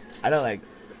 I don't like.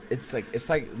 It's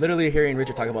like literally hearing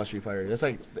Richard talk about Street Fighter. It's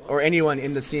like, or anyone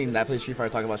in the scene that plays Street Fighter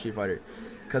talk about Street Fighter.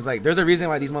 Cause like there's a reason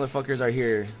why these motherfuckers are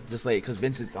here this late. Cause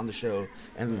Vincent's on the show,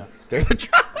 and they're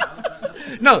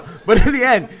the no. But in the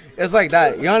end, it's like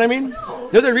that. You know what I mean?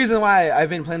 There's a reason why I've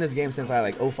been playing this game since I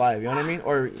like 05. You know what I mean?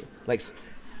 Or like.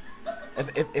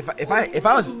 If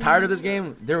I was tired of this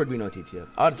game, there would be no T.T.F.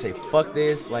 I would say fuck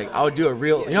this. Like I would do a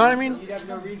real. You know what I mean?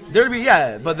 There would be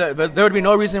but there would be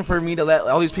no reason for me to let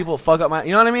all these people fuck up my.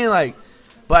 You know what I mean? Like,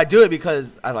 but I do it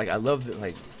because I love it.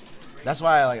 Like, that's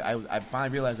why I finally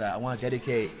realized that I want to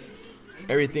dedicate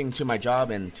everything to my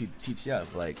job and to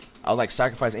T.T.F. Like I'll like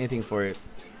sacrifice anything for it.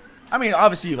 I mean,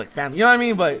 obviously like family. You know what I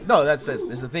mean? But no, that's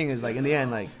the thing is like in the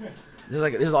end like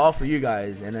this is all for you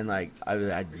guys, and then like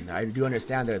I do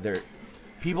understand that they're.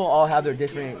 People all have their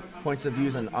different points of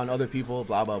views on other people,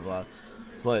 blah, blah, blah.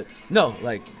 But, no,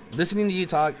 like, listening to you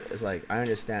talk is, like, I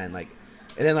understand. Like,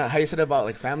 and then, like, how you said about,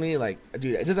 like, family, like,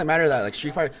 dude, it doesn't matter that, like,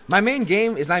 Street Fighter. My main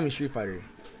game is not even Street Fighter.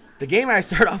 The game I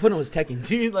started off with was Tekken,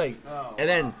 dude. Like,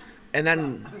 and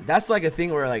then that's, like, a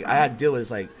thing where, like, I had to deal with,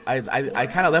 like, I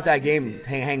kind of left that game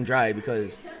hang dry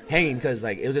because,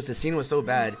 like, it was just the scene was so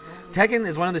bad. Tekken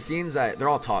is one of the scenes that they're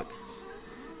all talk.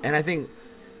 And I think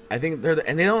and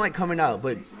they don't like coming out,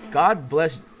 but God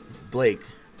bless Blake.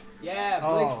 Yeah,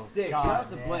 Blake's sick. Shout out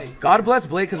to Blake. God bless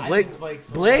Blake, because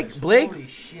Blake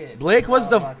was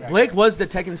the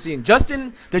Tekken scene.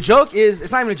 Justin, the joke is,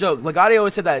 it's not even a joke. Legadio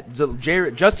always said that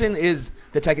Justin is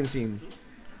the Tekken scene.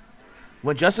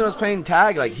 when Justin was playing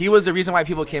tag, like he was the reason why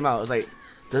people came out. It was like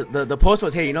the post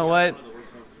was, hey, you know what?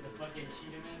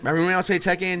 Remember when I was playing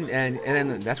Tekken, and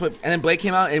then Blake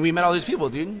came out and we met all these people,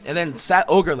 dude. And then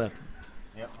Ogre left.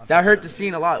 That hurt the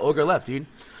scene a lot. Ogre left, dude.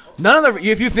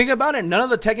 If you think about it, none of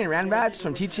the Tekken Ranbats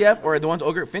from T.T.F. or the ones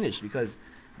Ogre finished because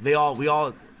they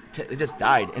just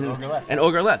died and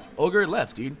Ogre left. Ogre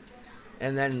left, dude.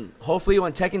 And then hopefully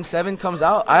when Tekken 7 comes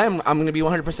out, I'm gonna be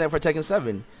 100% for Tekken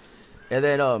 7. And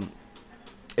then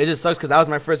it just sucks because that was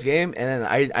my first game, and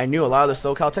then I knew a lot of the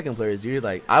SoCal Tekken players, dude.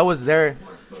 Like I was there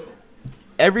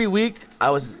every week.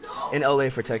 I was in LA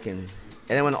for Tekken, and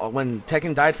then when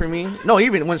Tekken died for me, no,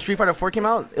 even when Street Fighter 4 came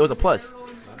out, it was a plus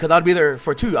because I'd be there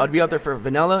for 2. I'd be out there for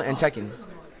Vanilla and Tekken.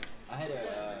 I had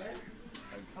a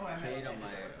kid on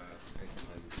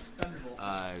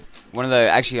my one of the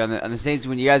actually on the same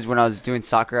when I was doing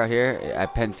soccer out here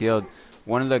at Penn Field,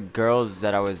 one of the girls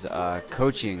that I was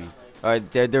coaching, or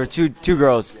there were two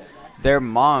girls. Their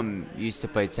mom used to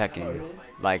play Tekken,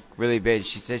 like really big.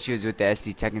 She said she was with the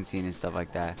SD Tekken scene and stuff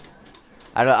like that.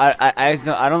 I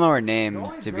don't know her name,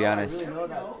 to be honest. I really know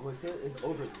that was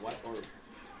Ogre's wife or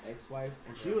ex-wife,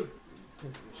 and she was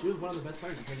one of the best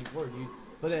players in Tekken 4, dude.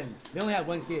 But then they only had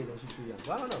one kid, and she's too young.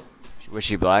 But I don't know. Was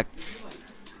she black?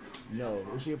 No,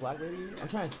 was she a black lady? I'm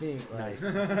trying to think. Nice.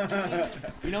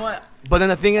 You know what? But then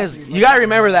the thing is, you gotta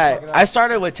remember that I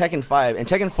started with Tekken 5, and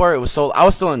Tekken 4 I was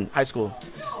still in high school,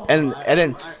 and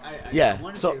then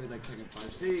yeah. So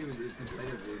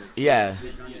yeah.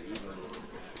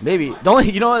 Maybe the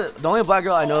only black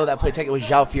girl I know that played Tekken was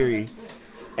Zhao Fury,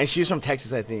 and she's from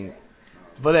Texas, I think.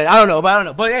 But then I don't know.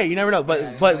 But hey, you never know.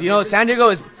 But you know, San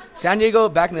Diego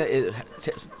back in the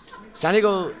San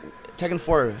Diego Tekken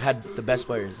 4 had the best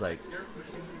players.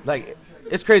 Like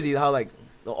it's crazy how like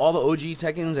all the OG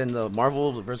Tekkens and the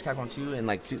Marvel vs. Capcom 2 and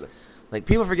like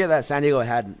people forget that San Diego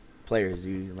had players,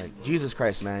 dude. Like Jesus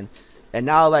Christ, man. And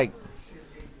now like.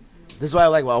 This is why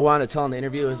what I wanted to tell in the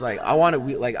interview is like I want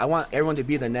everyone to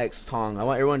be the next Tong. I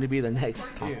want everyone to be the next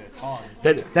Tong.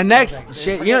 The next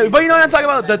shit, you know. But you know what I'm talking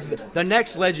about? The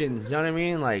next legend. You know what I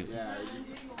mean? Like,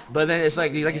 but then it's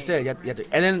like you said, you have to,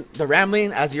 and then the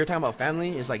rambling as you're talking about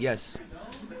family is like yes.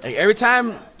 Like every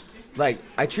time, like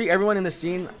I treat everyone in the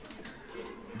scene,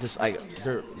 just like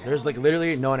there's like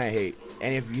literally no one I hate.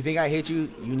 And if you think I hate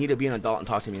you, you need to be an adult and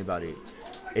talk to me about it.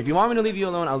 If you want me to leave you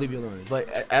alone, I'll leave you alone. But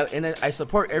I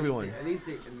support everyone.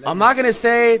 I'm not gonna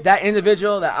say that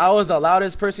individual that I was the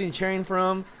loudest person cheering for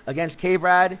him against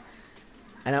K-Brad.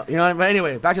 And you know, but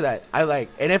anyway, back to that.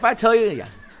 And if I tell you, yeah,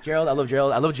 Gerald, I love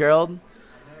Gerald. I love Gerald.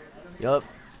 Yup,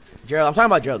 Gerald. I'm talking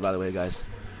about Gerald, by the way, guys.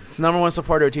 It's the #1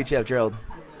 supporter of T.T.F, Gerald.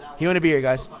 He want to be here,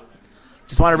 guys.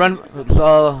 Just want to run.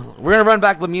 We're gonna run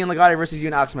back with me and Legati versus you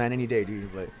and Oxman any day, dude.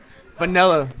 But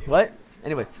Vanilla, what?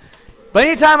 Anyway. But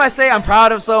anytime I say I'm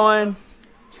proud of someone,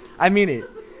 I mean it.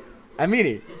 I mean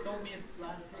it.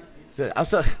 This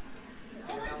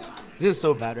is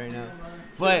so bad right now.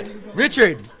 But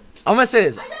Richard, I'm gonna say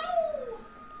this.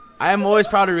 I am always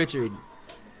proud of Richard.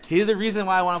 He's the reason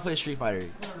why I want to play Street Fighter.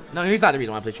 No, he's not the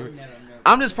reason why I play Street Fighter.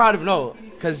 I'm just proud of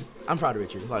because I'm proud of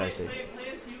Richard. That's all I gotta say.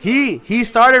 He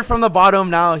started from the bottom.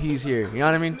 Now he's here. You know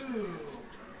what I mean?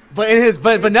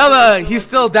 But Vanilla, he's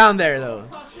still down there though.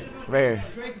 Rare.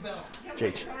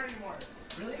 Drake.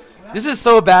 This is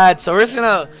so bad, so we're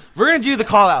gonna do the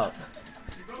call out.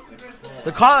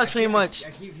 The call out is pretty much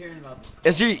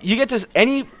you get to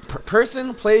any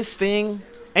person, place, thing,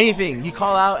 anything. You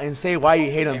call out and say why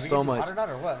you hate them so much. Hot or not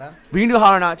or what, man? We can do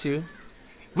hot or not too.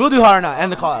 We'll do hot or not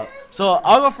and the call out. So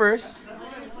I'll go first.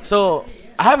 So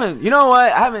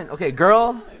okay,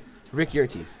 girl, Ricky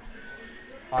Ortiz.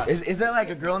 Hot. Is that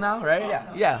like a girl now, right?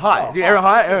 Yeah, hot. Dude, everyone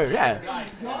hot? Yeah.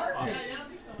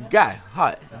 Guy,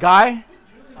 hot. Guy?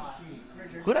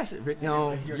 Who'd I say? Rick?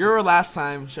 No, your last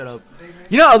time. Shut up.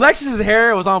 You know, Alexis's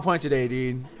hair was on point today,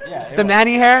 dude. Yeah. The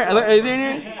Manny hair?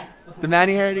 The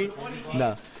Manny hair, dude?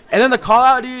 No. And then the call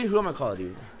out, dude. Who am I calling,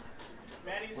 dude?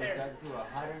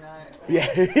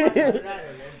 Yeah.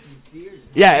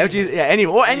 Yeah, FGC, yeah,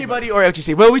 anybody or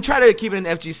FGC. Well, we try to keep it in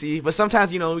FGC, but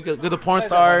sometimes, you know, we could go to porn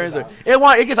stars or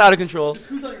it gets out of control.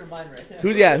 Who's on your mind right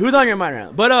now? Who's on your mind right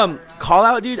now? But call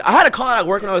out, dude. I had a call out at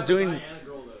work when I was doing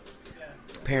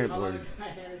parent board.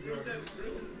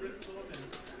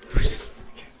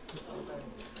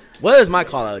 What is my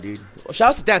call out, dude? Well, shout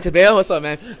out to Dan Tabeo. What's up,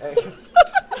 man?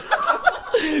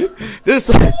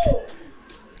 This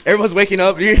everyone's waking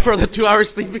up, dude, for the 2-hour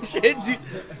sleeping shit, dude.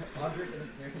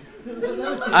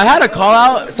 I had a call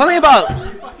out. Something about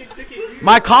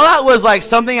my call out was like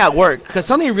something at work because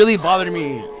something really bothered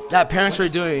me that parents were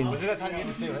doing. Was it that time you had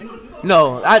to stay late?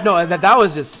 No, that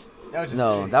was just. That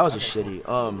was just shitty.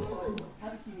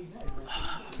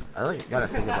 gotta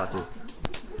think about this.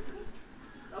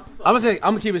 I'm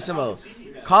gonna keep it simple.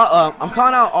 I'm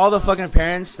calling out all the fucking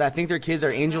parents that think their kids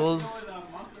are angels.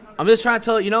 I'm just trying to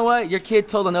tell you know what? Your kid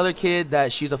told another kid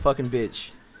that she's a fucking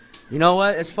bitch. You know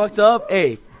what? It's fucked up.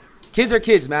 Hey, kids are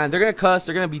kids, man. They're gonna cuss.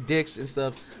 They're gonna be dicks and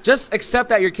stuff. Just accept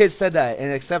that your kid said that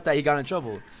and accept that he got in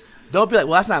trouble. Don't be like,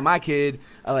 well, that's not my kid.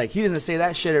 He doesn't say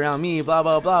that shit around me. Blah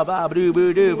blah blah blah. Boo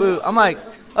boo doo boo. I'm like,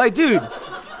 dude,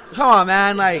 come on,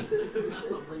 man.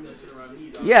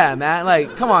 Yeah, man.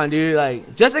 Come on,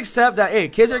 dude. Just accept that. Hey,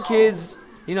 kids are kids.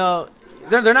 You know,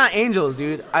 they're not angels,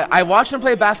 dude. I watched him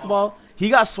play basketball. He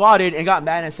got swatted and got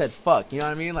mad and said fuck. You know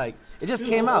what I mean? It just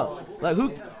came out.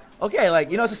 Who? Okay,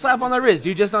 it's a slap on the wrist.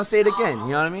 You just don't say it again. You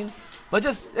know what I mean? But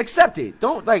just accept it.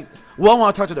 Don't I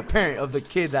want to talk to the parent of the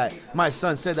kid that my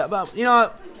son said that about. You know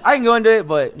what? I can go into it,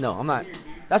 but no, I'm not.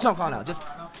 That's what I'm calling out. Just,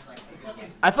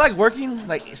 I feel like working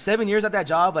 7 years at that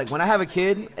job. When I have a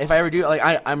kid, if I ever do,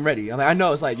 I'm ready. I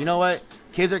know it's you know what?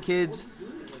 Kids are kids.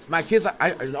 My kids,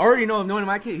 I already know knowing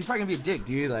my kid, he's probably gonna be a dick,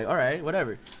 dude. All right,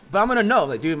 whatever. But I'm gonna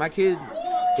know, dude, my kid,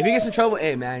 if he gets in trouble,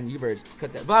 hey, man, you better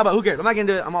cut that. Blah, blah, who cares? I'm not gonna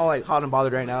do it. I'm all hot and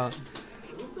bothered right now.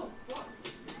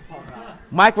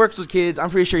 Mike works with kids. I'm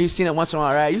pretty sure he's seen it once in a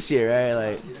while, right? You see it,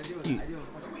 right?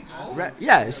 Right?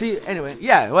 Yeah, see, anyway.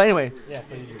 Yeah, well, anyway. Yeah,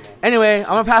 so you do that. Anyway, I'm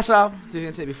gonna pass it off to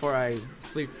Vincent before I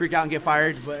freak out and get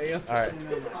fired. But, all right.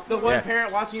 The one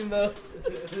parent watching the.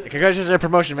 Congratulations on your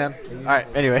promotion, man. All right,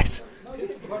 anyways.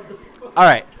 All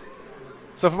right.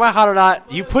 So for my hot or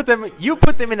not, you put them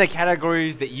in the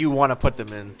categories that you want to put them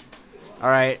in. All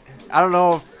right. I don't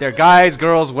know if they're guys,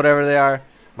 girls, whatever they are.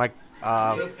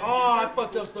 I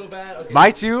fucked up so bad. Okay.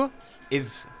 My two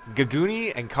is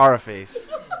Gaguni and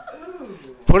Caraface.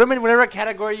 Put them in whatever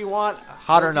category you want,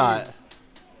 hot or not.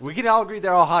 We can all agree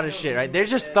they're all hot as shit, right? There's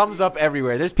just thumbs up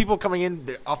everywhere. There's people coming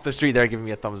in off the street that are giving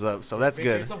me a thumbs up, so that's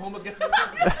good. Some homeless guy.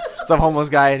 Some homeless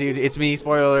guy, dude. It's me.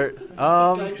 Spoiler alert.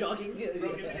 Son,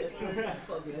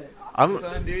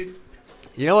 dude.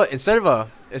 You know what? Instead of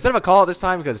a call out this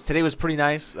time, because today was pretty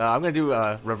nice, I'm gonna do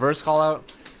a reverse call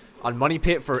out on Money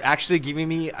Pit for actually giving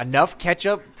me enough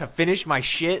ketchup to finish my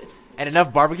shit and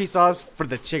enough barbecue sauce for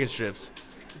the chicken strips.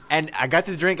 And I got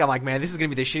to the drink. I'm like, man, this is gonna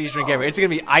be the shittiest drink ever. It's gonna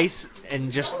be ice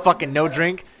and just fucking no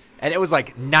drink. And it was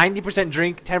 90%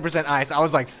 drink, 10% ice. I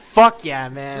was like, fuck yeah,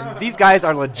 man. These guys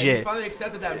are legit. You finally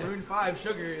accepted that Maroon 5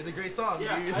 Sugar is a great song.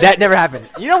 Yeah. That never happened.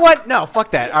 You know what? No,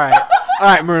 fuck that. All right. All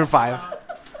right, Maroon 5.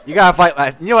 You gotta fight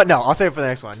last. You know what? No, I'll save it for the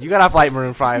next one. You gotta fight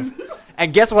Maroon 5.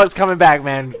 And guess what's coming back,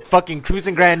 man? Fucking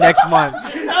Cruising Grand next month.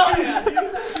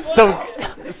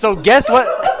 So guess what?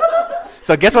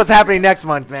 So guess what's happening next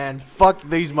month, man? Fuck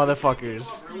these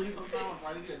motherfuckers.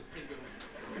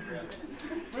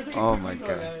 Oh my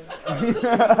god.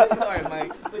 Sorry,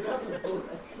 Mike.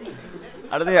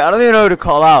 I don't even know who to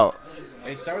call out.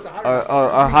 Hey, start with the hot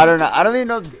Or hot or not. I don't even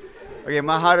know. Okay,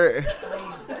 my hotter.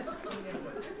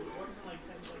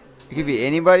 It could be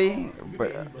anybody,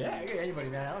 but yeah, it could be anybody,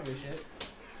 man. I don't give a shit.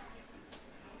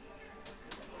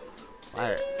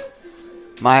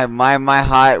 my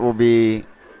hot will be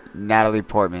Natalie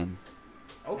Portman.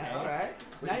 Okay, all right.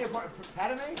 Now you're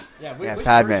Padme? Yeah, Yeah,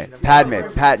 Padme.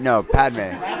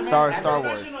 Star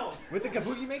Wars. With the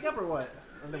kabuki makeup or what?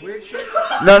 And the weird shit?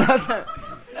 No, not that.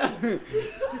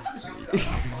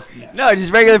 No,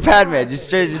 just regular Padme.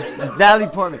 Just Natalie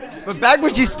Portman. But back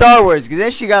when she's Star Wars, because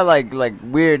then she got like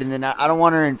weird, and then I don't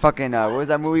want her in fucking what was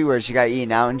that movie where she got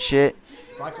eaten out and shit?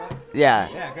 Black Swan? Yeah.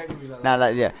 Yeah, great movie. Not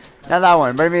that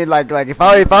one. But I mean, like if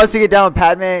I was to get down with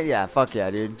Padme, yeah, fuck yeah,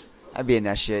 dude. I'd be in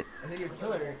that shit. And then you'd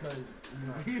kill her because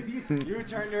you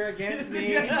turned her against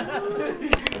me.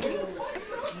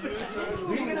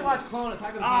 We're gonna watch Clone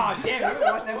Attack of the Oh, damn, we haven't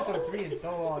watched episode 3 in so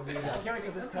long, dude. I can't wait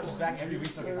till this comes back every week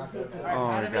so I can knock it out.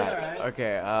 Oh my god.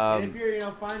 Okay. And if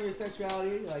you're, finding your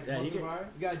sexuality, like Yeah, most you of our,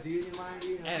 you got a dude in mind,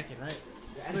 you know? Anakin, right?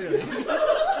 Clearly.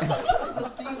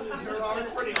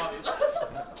 Pretty obvious.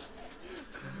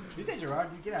 You said Gerard,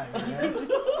 dude, get out of here,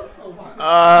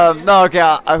 man. No,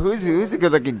 okay. Who's a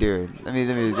good-looking dude? Let me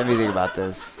think about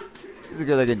this. Who's a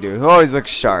good-looking dude? Who always looks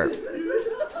sharp? This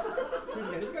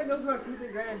guy knows about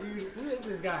Cruising Grand, dude. Who is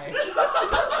this guy?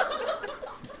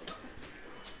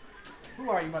 Who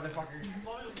are you, motherfucker?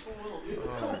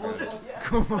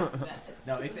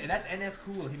 No, that's NS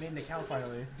Cool. He made an account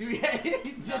finally. Dude, yeah,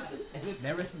 It's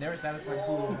never satisfied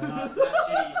cool. That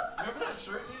shitty. Remember that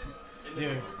shirt, dude?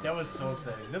 Dude, that was so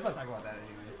upsetting. Let's not talk about that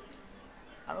anyways.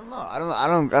 I don't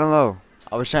know.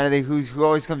 I was trying to think who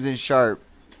always comes in sharp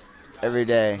every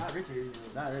day. Not Richard.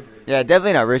 Not Richard. Yeah,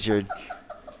 definitely not Richard.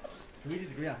 Can we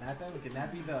just agree on that then? Can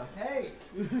that be the hey?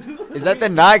 Is that the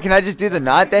not? Can I just do the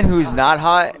not then? Who's not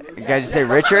hot? Can I just say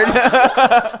Richard?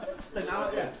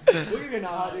 We'll give you a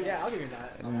nod. Yeah, I'll give you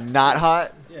a nod. Not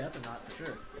hot. Yeah, that's a nod for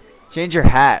sure. Change your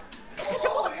hat.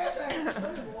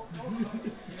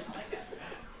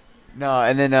 No,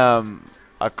 and then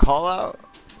a call out.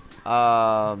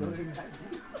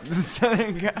 The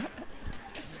Southern guy.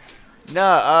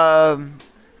 No,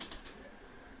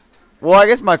 well, I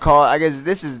guess my call. I guess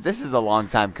this is a long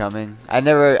time coming. I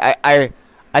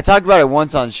talked about it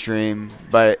once on stream,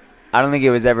 but I don't think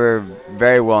it was ever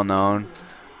very well known.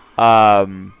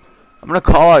 I'm gonna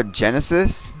call out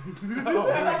Genesis.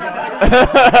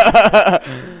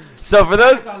 So for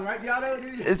those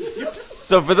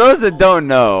that don't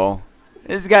know,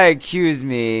 this guy accused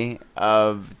me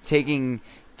of taking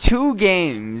 2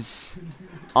 games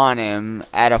on him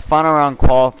at a final round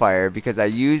qualifier because I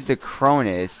used the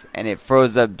Cronus and it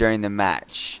froze up during the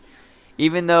match.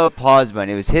 Even though pause button,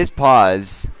 it was his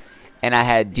pause, and I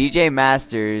had DJ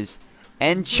Masters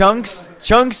and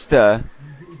Chunksta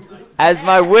as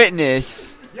my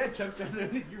witness. Yeah,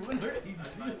 Chunksta.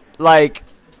 Like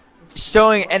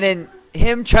showing, and then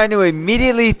him trying to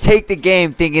immediately take the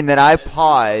game thinking that I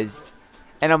paused,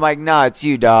 and I'm like, nah, it's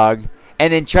you, dog.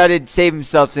 And then try to save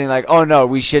himself saying like, oh no,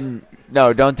 we shouldn't,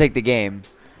 no, don't take the game.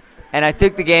 And I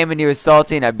took the game and he was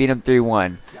salty and I beat him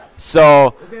 3-1.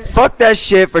 So fuck that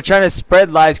shit for trying to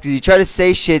spread lies because you tried to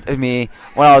say shit to me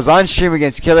when I was on stream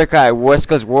against Killer Kai at West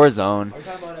Coast Warzone.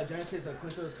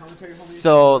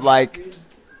 So like,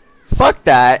 fuck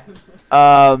that.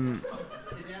 I'm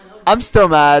still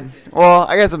mad. Well,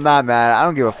 I guess I'm not mad. I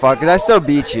don't give a fuck because I still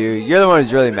beat you. You're the one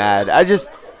who's really mad. I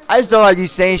just don't like you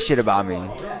saying shit about me.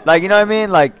 Like, you know what I mean?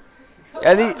 Like,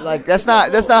 at least, like that's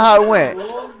not how it went.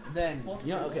 Then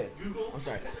okay. I'm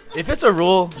sorry. If it's a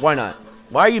rule, why not?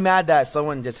 Why are you mad that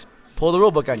someone just pulled the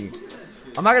rule book on you?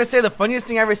 I'm not gonna say the funniest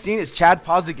thing I've ever seen is Chad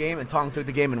paused the game and Tong took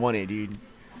the game and won it, dude.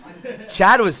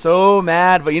 Chad was so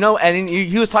mad, but and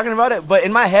he was talking about it. But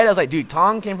in my head, I was like, dude,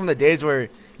 Tong came from the days where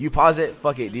you pause it,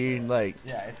 fuck it, dude. Like,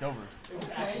 Yeah, it's over.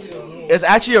 it's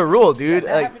actually a rule, dude.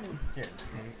 Like,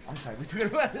 I'm sorry.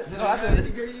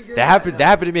 That happened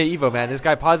to me at Evo, man. This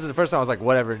guy pauses the first time. I was like,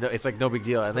 whatever. No, it's like no big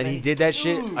deal. And then he did that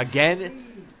shit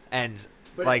again, and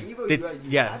like,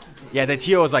 the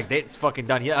Tio was like, it's fucking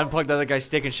done. He unplugged the other guy's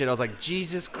stick and shit. I was like,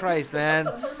 Jesus Christ, man,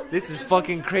 this is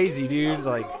fucking crazy, dude.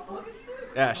 Like,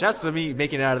 yeah, shouts to me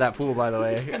making it out of that pool, by the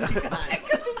way.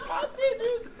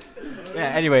 Yeah.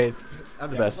 Anyways,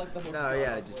 I'm the best. No,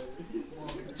 yeah,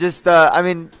 just I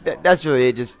mean, that's really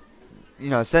it. Just, you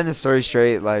know, send the story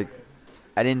straight. Like,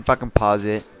 I didn't fucking pause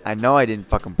it. I know I didn't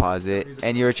fucking pause it.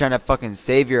 And you were trying to fucking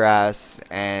save your ass,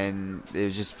 and it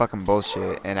was just fucking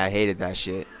bullshit. And I hated that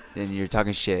shit. And you're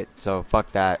talking shit. So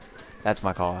fuck that. That's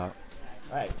my call out.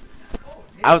 All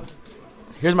right.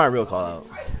 Here's my real call out.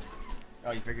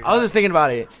 Oh, you figured. I was just thinking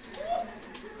about it,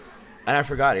 and I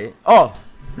forgot it. Oh,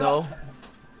 no.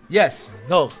 Yes.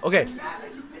 No. Okay.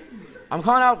 I'm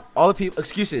calling out all the people.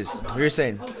 Excuses. What you're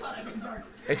saying.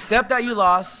 Accept that you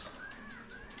lost.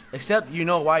 Accept you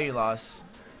know why you lost.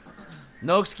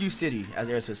 No excuse city, as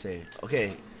Eris would say.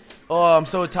 Okay. Oh, I'm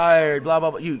so tired. Blah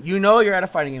blah blah. You know you're at a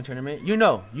fighting game tournament. You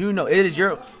know. It is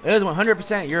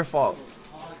 100% your fault.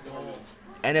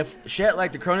 And if shit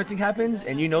like the Chrono thing happens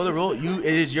and you know the rule, it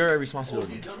is your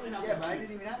responsibility. Yeah, but I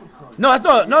didn't even have a Chrono.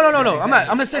 No.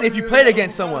 I'm not saying if you played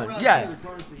against someone. Yeah.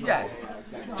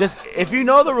 Just if you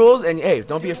know the rules and hey,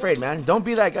 don't be afraid, man. Don't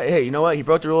be that guy. Hey, you know what? He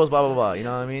broke the rules. Blah blah blah. You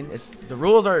know what I mean? It's the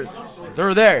rules are,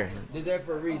 they're there. They're there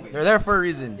for a reason. They're there for a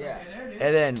reason. Yeah.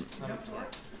 And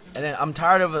then I'm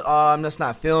tired of it. Oh, I'm just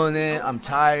not feeling it. I'm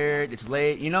tired. It's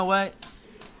late. You know what?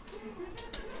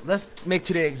 Let's make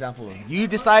today example. You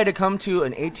decided to come to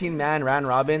an 18-man round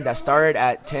robin that started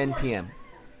at 10 p.m.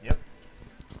 Yep.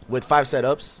 With 5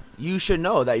 setups. You should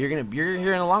know that you're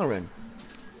here in the long run.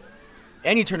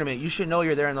 Any tournament, you should know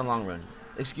you're there in the long run.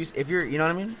 Excuse if you're, you know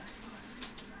what I mean?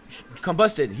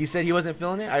 Combusted. He said he wasn't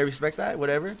feeling it. I respect that.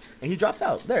 Whatever. And he dropped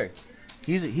out. There.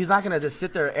 He's not gonna just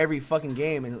sit there every fucking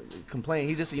game and complain.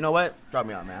 He just, you know what? Drop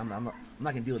me out, man. I'm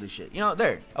not gonna deal with this shit. You know,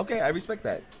 there. Okay, I respect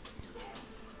that.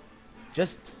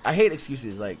 I hate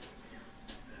excuses. Like,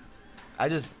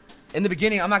 in the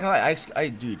beginning, I'm not gonna lie.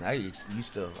 I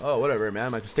used to, oh, whatever,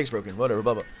 man. My stick's broken, whatever,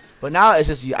 blah, blah. But now it's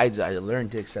just, I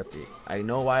learned to accept it. I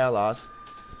know why I lost,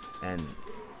 and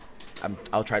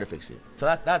I'll try to fix it.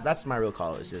 So that's my real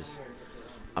call. It's just,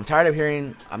 I'm tired of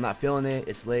hearing, I'm not feeling it,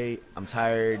 it's late, I'm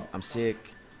tired, I'm sick,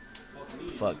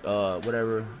 fuck,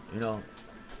 whatever, you know.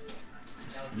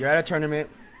 You're at a tournament,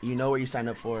 you know what you signed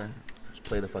up for, just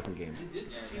play the fucking game.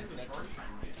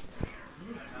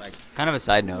 Like, kind of a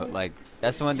side note, like,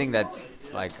 that's the one thing that's,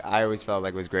 like, I always felt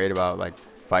like was great about, like,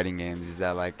 fighting games is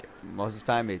that, like, most of the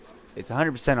time it's it's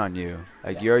 100% on you.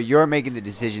 Like you're making the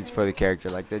decisions for the character.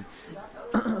 Like the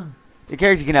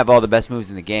character can have all the best moves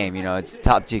in the game. You know, it's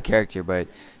top tier character, but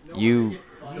you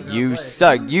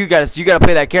suck. You gotta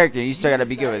play that character. And you still gotta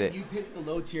be good with it. You pick the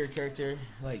low tier character.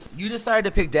 Like you decided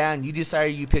to pick Dan. You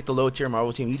decided you picked the low tier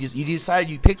Marvel team. You decided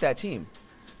you picked that team,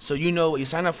 so you know what you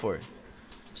signed up for.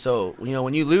 So you know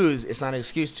when you lose, it's not an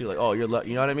excuse to like, oh, you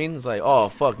know what I mean? It's like, oh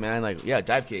fuck, man. Like yeah,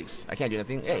 dive kicks. I can't do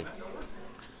anything. Hey,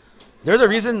 there's a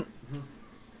reason.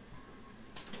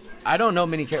 I don't know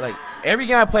many characters. Like every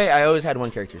game I play, I always had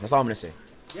one character. That's all I'm gonna say.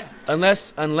 Yeah.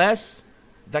 Unless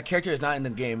that character is not in the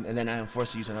game, and then I am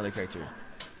forced to use another character.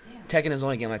 Tekken is the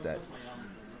only game like that.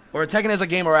 Or Tekken is a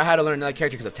game where I had to learn another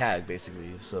character because of tag,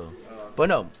 basically. So, but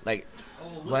no, like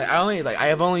I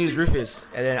have only used Rufus,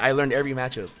 and then I learned every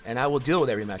matchup, and I will deal with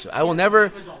every matchup. I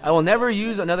will never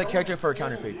use another character for a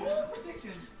counter pick.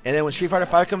 And then when Street Fighter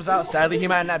 5 comes out, sadly he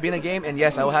might not be in the game, and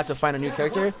yes, I will have to find a new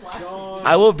character.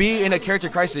 I will be in a character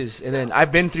crisis, and then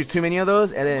I've been through too many of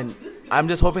those, and then I'm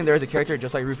just hoping there's a character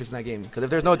just like Rufus in that game. Because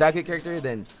if there's no dive kick character,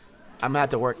 then I'm gonna have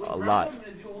to work a lot.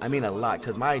 I mean a lot,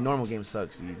 because my normal game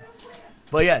sucks, dude.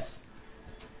 But yes,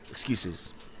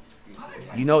 excuses.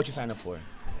 You know what you signed up for.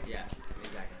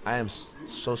 I am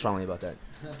so strongly about that.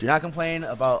 Do not complain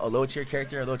about a low tier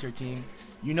character, a low tier team.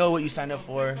 You know what you signed up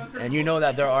for, and you know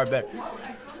that there are better.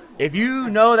 If you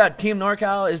know that Team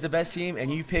NorCal is the best team,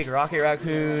 and you pick Rocket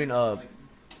Raccoon, And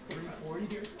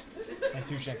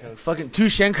Tushenko. fucking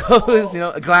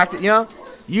Tushenkos, Galactic,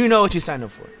 you know what you signed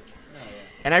up for.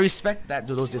 And I respect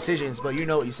those decisions, but you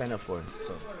know what you signed up for.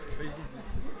 So.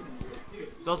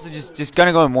 It's also just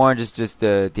gonna go more on just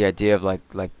the idea of like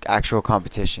actual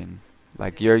competition.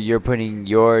 Like you're putting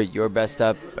your best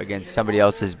up against somebody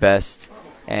else's best,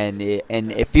 and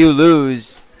if you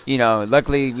lose,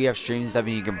 luckily we have streams and stuff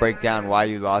and you can break down why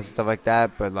you lost and stuff like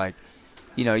that. But like,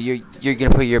 you're gonna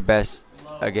put your best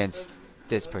against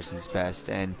this person's best,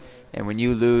 and when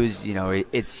you lose,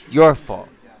 it's your fault.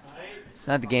 It's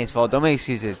not the game's fault. Don't make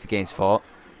excuses. It's the game's fault.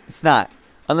 It's not,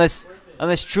 unless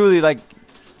truly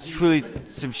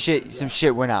some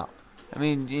shit went out. I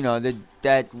mean,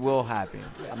 that will happen.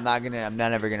 I'm not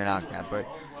ever gonna knock that, but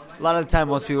a lot of the time,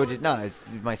 most people just it's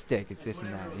my stick. It's this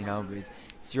and that. But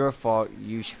it's your fault.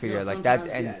 You should figure it like that.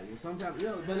 And sometimes,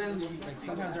 but then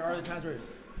sometimes there are other times where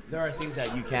there are things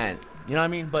that you can't. You know what I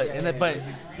mean? But in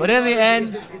the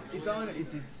end,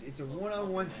 it's a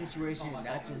one-on-one situation, and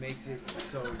that's what makes it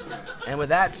so. And with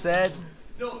that said,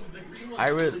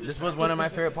 this was one of my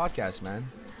favorite podcasts,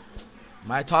 man.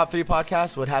 My top 3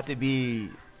 podcasts would have to be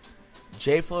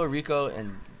J-Flo, Rico,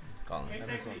 and Gauln.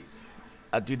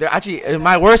 Dude, actually,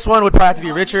 my worst one would probably have to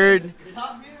be Richard.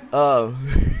 I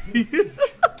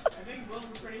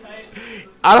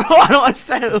don't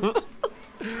understand.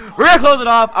 We're gonna close it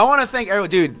off. I want to thank everyone,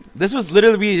 dude. This was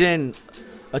literally in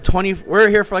a 20. We're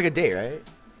here for like a day, right?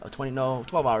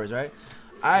 12 hours, right?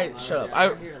 Shut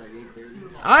up.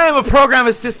 I am a program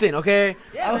assistant, okay?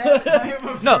 Yeah, man, I am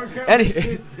a program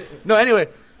assistant. Anyway,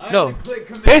 no.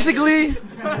 Basically,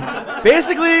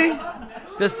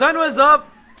 the sun was up.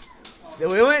 It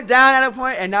went down at a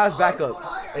point, and now it's back up.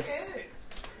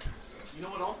 You know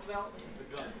what else is out? The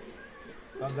gun.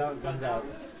 Sun's out, guns out.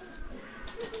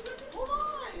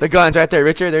 The gun's right there,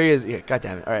 Richard. There he is. Yeah, God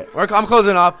damn it. All right, I'm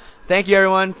closing off. Thank you,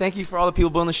 everyone. Thank you for all the people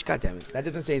building this shit. God damn it. That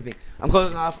doesn't say anything. I'm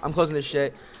closing off. I'm closing this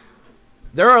shit.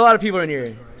 There are a lot of people in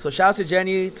here. So shout out to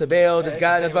Jenny, to Bayo, this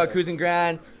guy that's about Cruising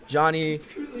Grand, Johnny,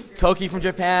 Toki from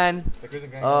Japan.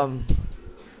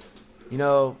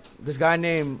 This guy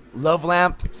named Love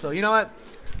Lamp. So you know what?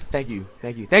 Thank you,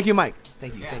 Mike.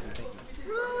 Thank you.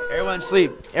 Everyone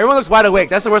sleep. Everyone looks wide awake.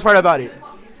 That's the worst part about it.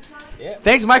 Yeah.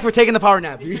 Thanks, Mike, for taking the power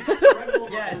nap.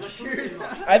 Yeah, cheers.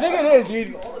 I think it is,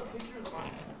 dude.